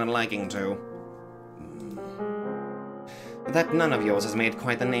you've taken a liking to. That nun of yours has made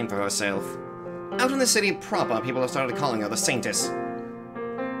quite the name for herself. Out in the city proper, people have started calling her the Saintess.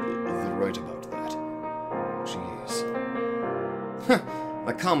 You're right about that. Jeez.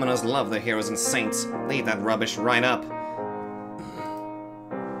 The commoners love their heroes and saints. Leave that rubbish right up.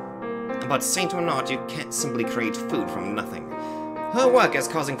 But saint or not, you can't simply create food from nothing. Her work is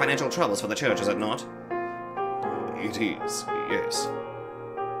causing financial troubles for the church, is it not? It is, yes.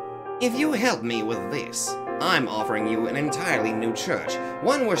 If you help me with this, I'm offering you an entirely new church,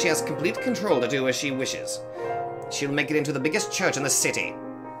 one where she has complete control to do as she wishes. She'll make it into the biggest church in the city.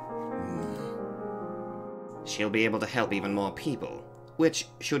 She'll be able to help even more people, which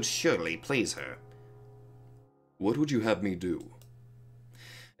should surely please her. What would you have me do?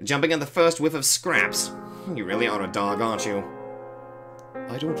 Jumping at the first whiff of scraps. You really are a dog, aren't you?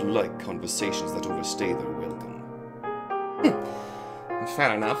 I don't like conversations that overstay their welcome.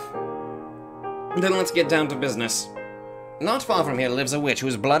 Fair enough. Then let's get down to business. Not far from here lives a witch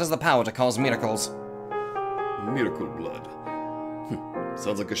whose blood has the power to cause miracles. Miracle blood.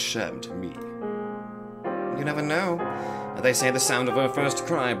 Sounds like a sham to me. You never know. They say the sound of her first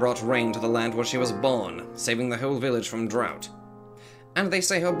cry brought rain to the land where she was born, saving the whole village from drought. And they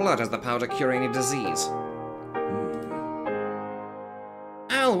say her blood has the power to cure any disease.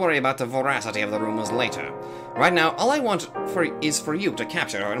 I'll worry about the veracity of the rumors later. Right now, all I want is for you to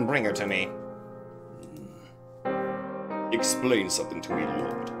capture her and bring her to me. Explain something to me,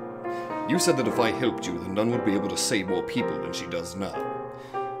 Lord. You said that if I helped you, the nun would be able to save more people than she does now.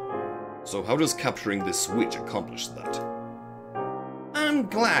 So how does capturing this witch accomplish that? I'm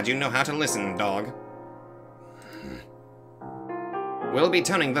glad you know how to listen, dog. We'll be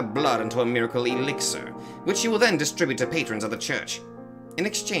turning the blood into a miracle elixir, which you will then distribute to patrons of the church. In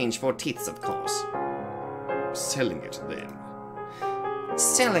exchange for teeths, of course. Selling it, then?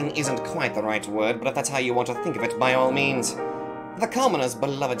 Selling isn't quite the right word, but if that's how you want to think of it, by all means. The commoner's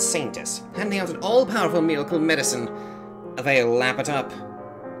beloved saintess, handing out an all-powerful miracle medicine. They'll lap it up.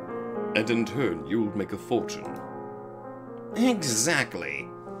 And in turn, you'll make a fortune. Exactly.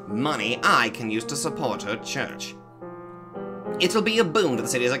 Money I can use to support her church. It'll be a boon to the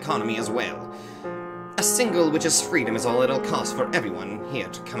city's economy as well. A single witch's freedom is all it'll cost for everyone here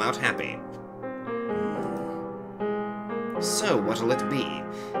to come out happy. So, what'll it be?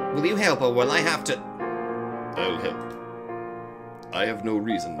 Will you help, or will I have to... I'll help. I have no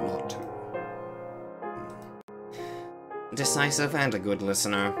reason not to. Decisive and a good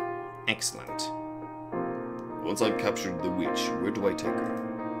listener. Excellent. Once I've captured the witch, where do I take her?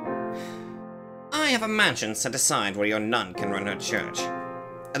 I have a mansion set aside where your nun can run her church.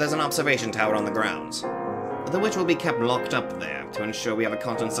 There's an observation tower on the grounds. The witch will be kept locked up there to ensure we have a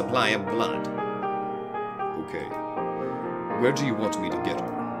constant supply of blood. Okay. Where do you want me to get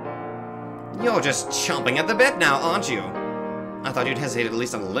her? You're just chomping at the bit now, aren't you? I thought you'd hesitate at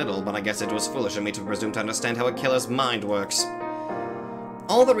least a little, but I guess it was foolish of me to presume to understand how a killer's mind works.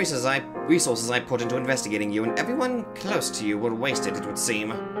 All the resources I put into investigating you and everyone close to you were wasted, it would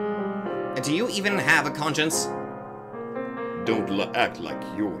seem. Do you even have a conscience? Don't act like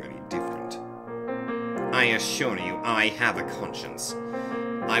you're any different. I assure you, I have a conscience.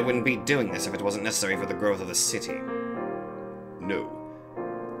 I wouldn't be doing this if it wasn't necessary for the growth of the city. No.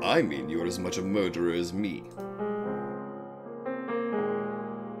 I mean you're as much a murderer as me.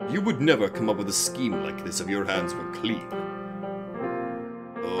 You would never come up with a scheme like this if your hands were clean.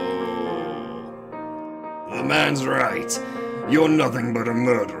 Oh. The man's right. You're nothing but a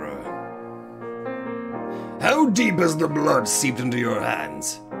murderer. How deep has the blood seeped into your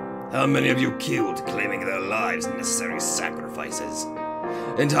hands? How many have you killed, claiming their lives necessary sacrifices?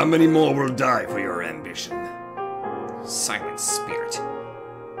 And how many more will die for your ambition? Silent spirit.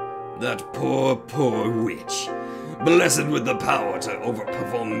 That poor, poor witch. Blessed with the power to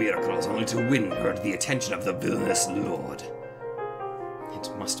overperform miracles only to win her the attention of the villainous lord. It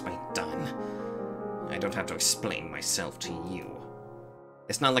must be done. I don't have to explain myself to you.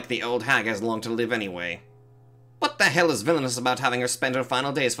 It's not like the old hag has long to live anyway. What the hell is villainous about having her spend her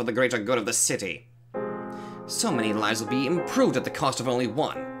final days for the greater good of the city? So many lives will be improved at the cost of only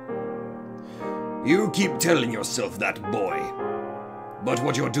one. You keep telling yourself that, boy. But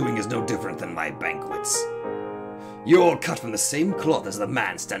what you're doing is no different than my banquets. You're cut from the same cloth as the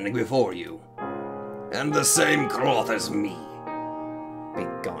man standing before you. And the same cloth as me.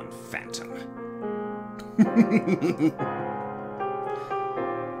 Begone, phantom.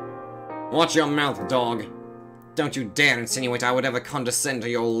 Watch your mouth, dog. don't you dare insinuate I would ever condescend to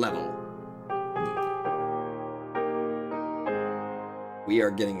your level. We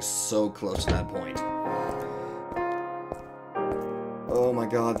are getting so close to that point. Oh my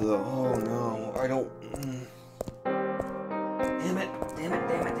god, oh no, I don't... Damn it, damn it,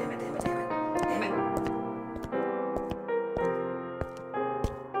 damn it, damn it, damn it, damn it, damn it.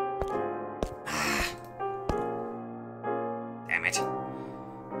 Damn it.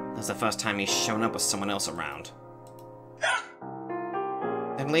 That's the first time he's shown up with someone else around.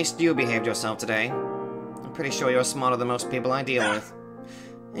 At least you behaved yourself today. I'm pretty sure you're smarter than most people I deal with.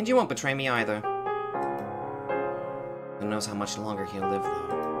 And you won't betray me either. Who knows how much longer he'll live,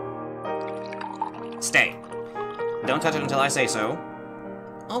 though. Stay. Don't touch it until I say so.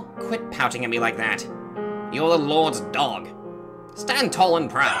 Oh, quit pouting at me like that. You're the Lord's dog. Stand tall and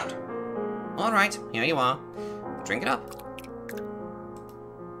proud. Alright, here you are. Drink it up.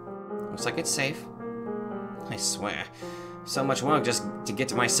 Looks like it's safe. I swear. So much work just to get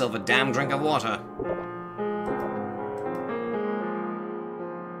to myself a damn drink of water.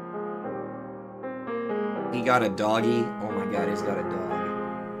 He got a doggy. Oh my god, he's got a dog.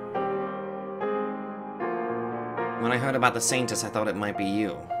 When I heard about the Saintess, I thought it might be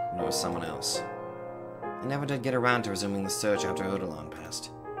you. But it was someone else. I never did get around to resuming the search after Odilon passed.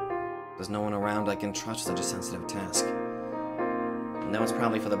 There's no one around I can trust such a sensitive task. And that was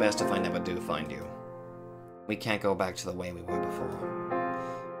probably for the best if I never do find you. We can't go back to the way we were before.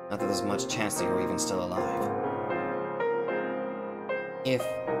 Not that there's much chance that you're even still alive. If,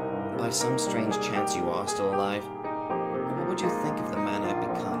 by some strange chance, you are still alive, what would you think of the man I've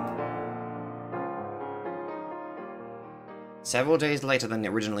become? Several days later than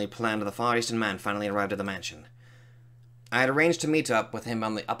originally planned, the Far Eastern man finally arrived at the mansion. I had arranged to meet up with him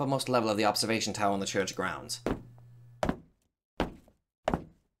on the uppermost level of the observation tower on the church grounds.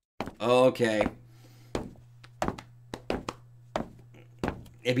 Okay.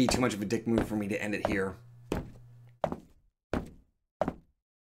 It'd be too much of a dick move for me to end it here.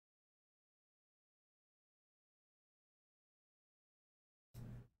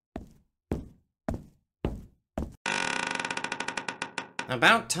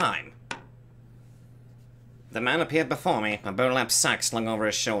 About time. The man appeared before me, a burlap sack slung over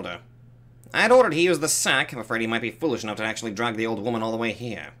his shoulder. I had ordered he use the sack. I'm afraid he might be foolish enough to actually drag the old woman all the way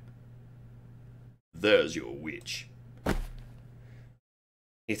here. There's your witch.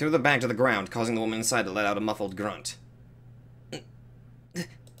 He threw the bag to the ground, causing the woman inside to let out a muffled grunt. It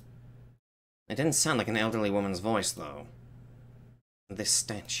didn't sound like an elderly woman's voice, though. This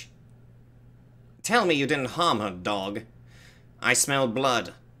stench. Tell me you didn't harm her, dog. I smell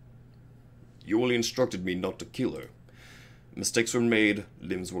blood. You only instructed me not to kill her. Mistakes were made,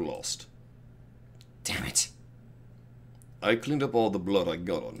 limbs were lost. Damn it. I cleaned up all the blood I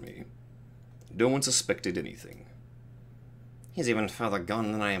got on me. No one suspected anything. He's even further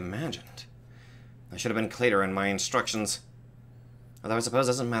gone than I imagined. I should have been clearer in my instructions. Although I suppose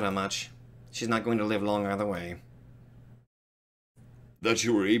it doesn't matter much. She's not going to live long either way. That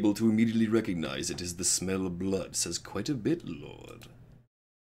you were able to immediately recognize it as the smell of blood says quite a bit, Lord.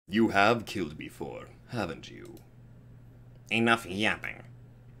 You have killed before, haven't you? Enough yapping.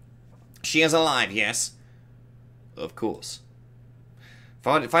 She is alive, yes? Of course.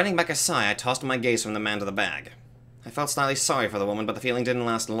 Fighting back a sigh, I tossed my gaze from the man to the bag. I felt slightly sorry for the woman, but the feeling didn't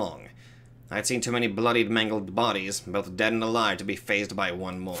last long. I had seen too many bloodied, mangled bodies, both dead and alive, to be fazed by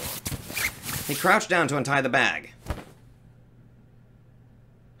one more. He crouched down to untie the bag.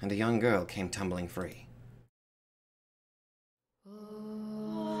 And a young girl came tumbling free.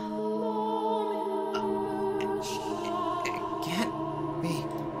 It can't be.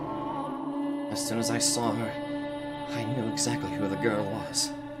 As soon as I saw her, I knew exactly who the girl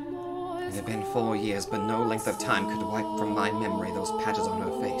was. It had been 4 years, but no length of time could wipe from my memory those patches on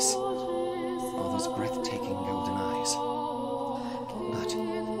her face. All those breathtaking golden eyes. But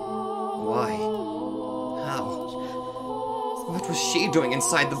why? How? What was she doing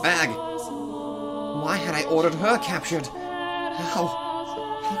inside the bag? Why had I ordered her captured? How?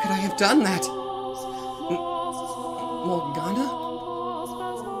 How could I have done that? Morgana?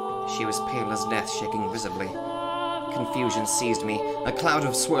 She was pale as death, shaking visibly. Confusion seized me, a cloud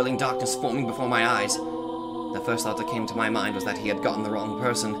of swirling darkness forming before my eyes. The first thought that came to my mind was that he had gotten the wrong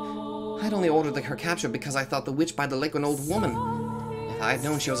person. I'd only ordered her capture because I thought the witch by the lake an old woman. If I had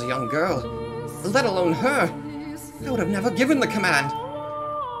known she was a young girl, let alone her, I would have never given the command.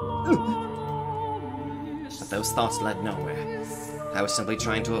 But those thoughts led nowhere. I was simply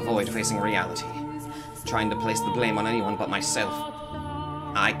trying to avoid facing reality. Trying to place the blame on anyone but myself.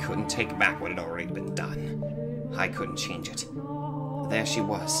 I couldn't take back what had already been done. I couldn't change it. There she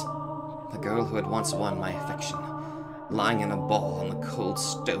was. The girl who had once won my affection, lying in a ball on the cold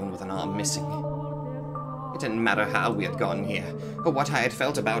stone with an arm missing. It didn't matter how we had gotten here, or what I had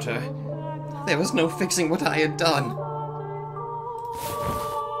felt about her. There was no fixing what I had done.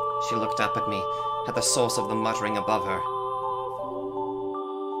 She looked up at me, at the source of the muttering above her.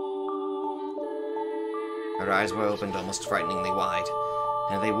 Her eyes were opened almost frighteningly wide,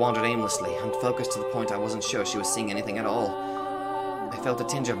 and they wandered aimlessly, unfocused to the point I wasn't sure she was seeing anything at all. I felt a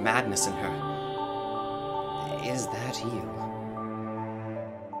tinge of madness in her. Is that you?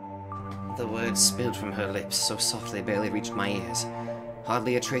 The words spilled from her lips, so soft they barely reached my ears.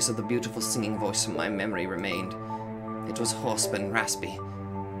 Hardly a trace of the beautiful singing voice from my memory remained. It was hoarse and raspy,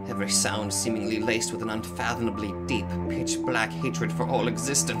 every sound seemingly laced with an unfathomably deep, pitch-black hatred for all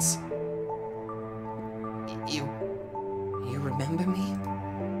existence. You remember me?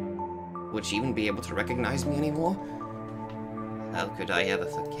 Would she even be able to recognize me anymore? How could I ever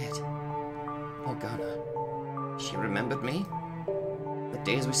forget? Morgana. She remembered me? The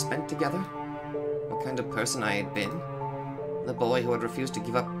days we spent together? What kind of person I had been? The boy who had refused to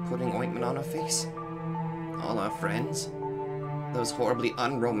give up putting ointment on her face? All our friends? Those horribly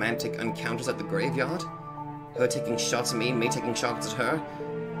unromantic encounters at the graveyard? Her taking shots at me, me taking shots at her?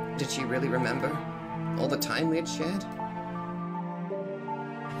 Did she really remember? All the time we had shared?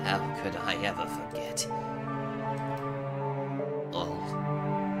 How could I ever forget?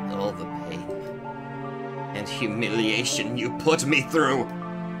 All the pain and humiliation you put me through.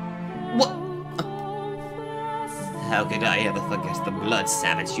 What? How could I ever forget the blood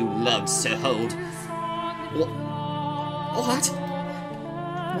savage you loved to hold? What?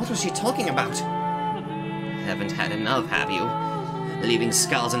 What was she talking about? Haven't had enough, have you? Leaving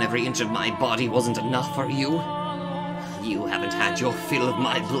scars on every inch of my body wasn't enough for you? You haven't had your fill of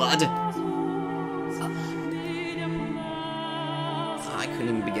my blood? I couldn't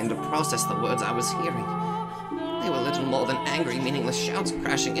even begin to process the words I was hearing. They were little more than angry, meaningless shouts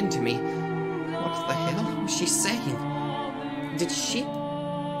crashing into me. What the hell was she saying? Did she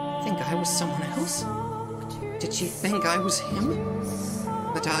think I was someone else? Did she think I was him?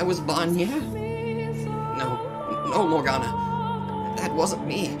 That I was Barnier? No, Morgana. That wasn't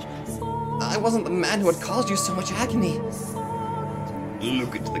me. I wasn't the man who had caused you so much agony.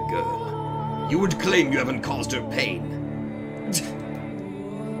 Look at the girl. You would claim you haven't caused her pain.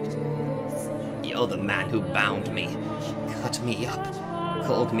 You're the man who bound me, cut me up,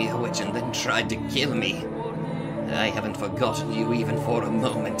 called me a witch, and then tried to kill me. I haven't forgotten you even for a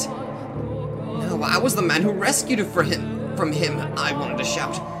moment. No, I was the man who rescued her from him, I wanted to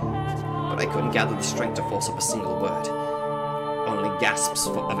shout. But I couldn't gather the strength to force up a single word. Only gasps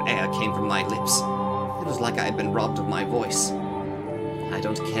of air came from my lips. It was like I had been robbed of my voice. I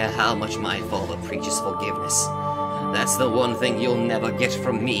don't care how much my father preaches forgiveness. That's the one thing you'll never get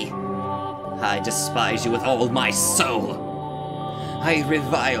from me. I despise you with all my soul. I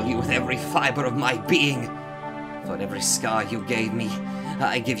revile you with every fiber of my being. For every scar you gave me,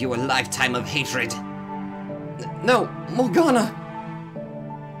 I give you a lifetime of hatred. No, Morgana!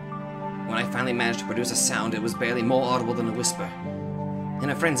 When I finally managed to produce a sound, it was barely more audible than a whisper.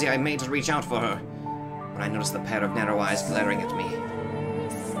 In a frenzy, I made to reach out for her, when I noticed the pair of narrow eyes glaring at me.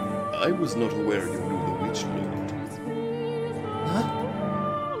 I was not aware you knew the witch, Lord. Huh?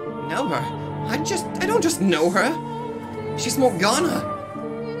 Know her? I don't just know her. She's Morgana.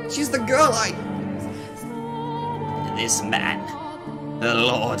 She's the girl This man, the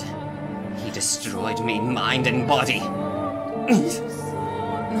Lord, he destroyed me mind and body.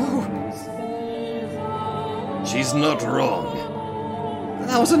 No. She's not wrong.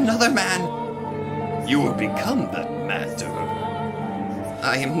 That was another man. You have become that man to her.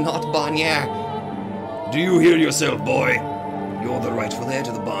 I am not Barnier. Do you hear yourself, boy? You're the rightful heir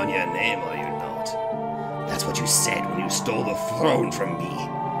to the Barnier name, are you not? That's what you said when you stole the throne from me.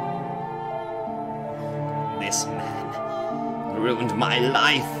 This man ruined my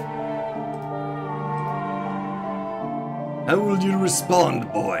life. How will you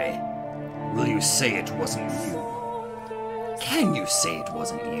respond, boy? Will you say it wasn't you? Can you say it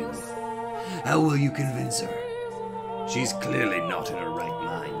wasn't you? How will you convince her? She's clearly not in her right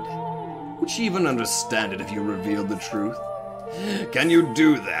mind. Would she even understand it if you revealed the truth? Can you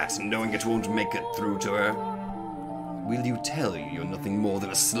do that, knowing it won't make it through to her? Will you tell her you're nothing more than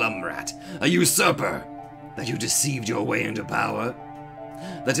a slum rat, a usurper? That you deceived your way into power?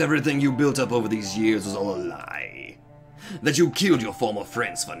 That everything you built up over these years was all a lie? That you killed your former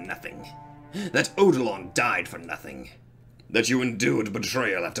friends for nothing? That Odilon died for nothing? That you endured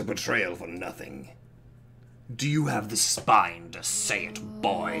betrayal after betrayal for nothing? Do you have the spine to say it,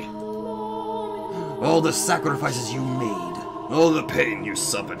 boy? All the sacrifices you made, All the pain you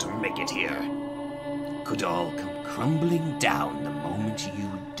suffered to make it here could all come crumbling down the moment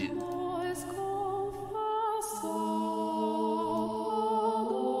you do.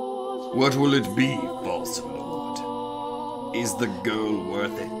 What will it be, false lord? Is the girl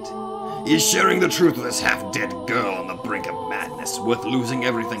worth it? Is sharing the truth with this half-dead girl on the brink of madness worth losing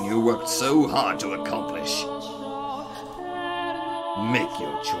everything you worked so hard to accomplish? Make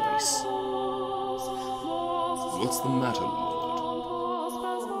your choice. What's the matter, Lord?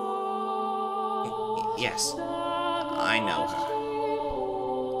 Yes, I know her.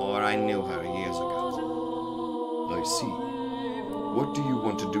 Or I knew her years ago. I see. What do you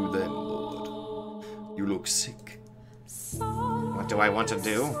want to do then, Lord? You look sick. What do I want to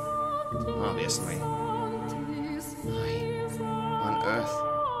do? Obviously. On Earth.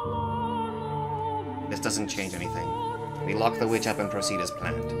 This doesn't change anything. We lock the witch up and proceed as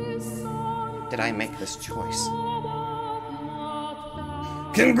planned. Did I make this choice?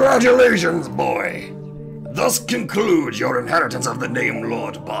 Congratulations, boy! Thus concludes your inheritance of the name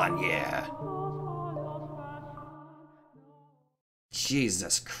Lord Barnier.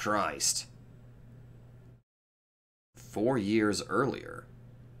 Jesus Christ. 4 years earlier.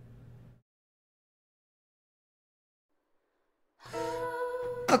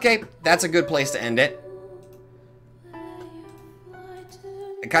 Okay, that's a good place to end it.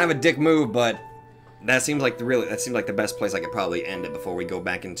 Kind of a dick move, but that seems like the best place I could probably end it before we go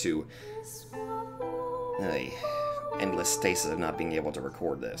back into endless stasis of not being able to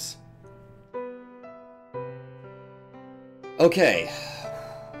record this. Okay.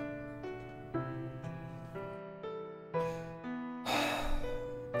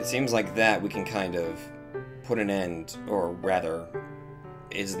 It seems like that we can kind of put an end, or rather,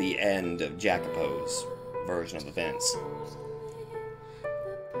 is the end of Jacopo's version of events.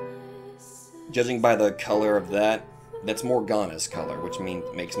 Judging by the color of that, that's Morgana's color, which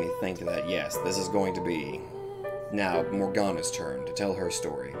makes me think that, yes, this is going to be now Morgana's turn to tell her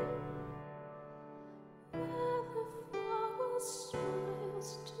story.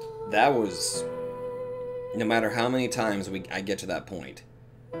 That was, no matter how many times I get to that point,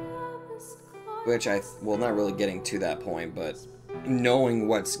 which well, not really getting to that point, but knowing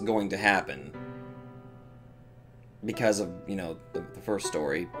what's going to happen, because of, you know, the first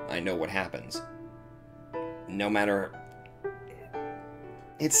story, I know what happens. No matter...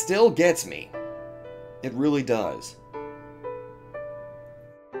 It still gets me. It really does.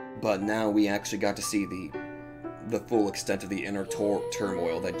 But now we actually got to see the full extent of the inner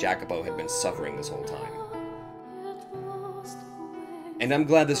turmoil that Jacopo had been suffering this whole time. And I'm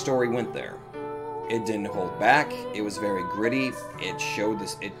glad the story went there. It didn't hold back, it was very gritty, it showed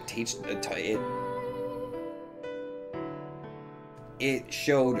this, it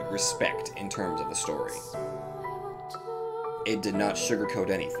showed respect in terms of the story. It did not sugarcoat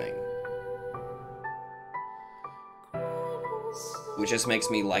anything. Which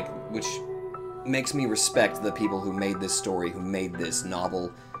makes me respect the people who made this story, who made this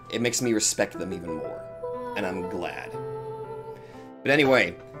novel. It makes me respect them even more. And I'm glad. But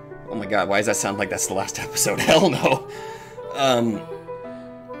anyway, oh my god, why does that sound like that's the last episode? Hell no!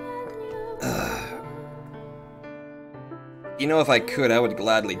 You know, if I could, I would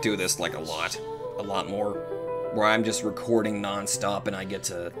gladly do this like a lot more. Where I'm just recording non-stop and I get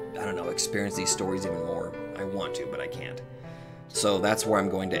to, I don't know, experience these stories even more. I want to, but I can't. So that's where I'm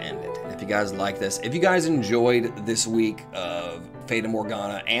going to end it. And if you guys like this, if you guys enjoyed this week of Fata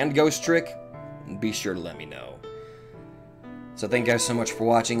Morgana and Ghost Trick, be sure to let me know. So thank you guys so much for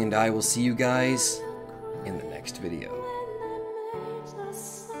watching, and I will see you guys in the next video.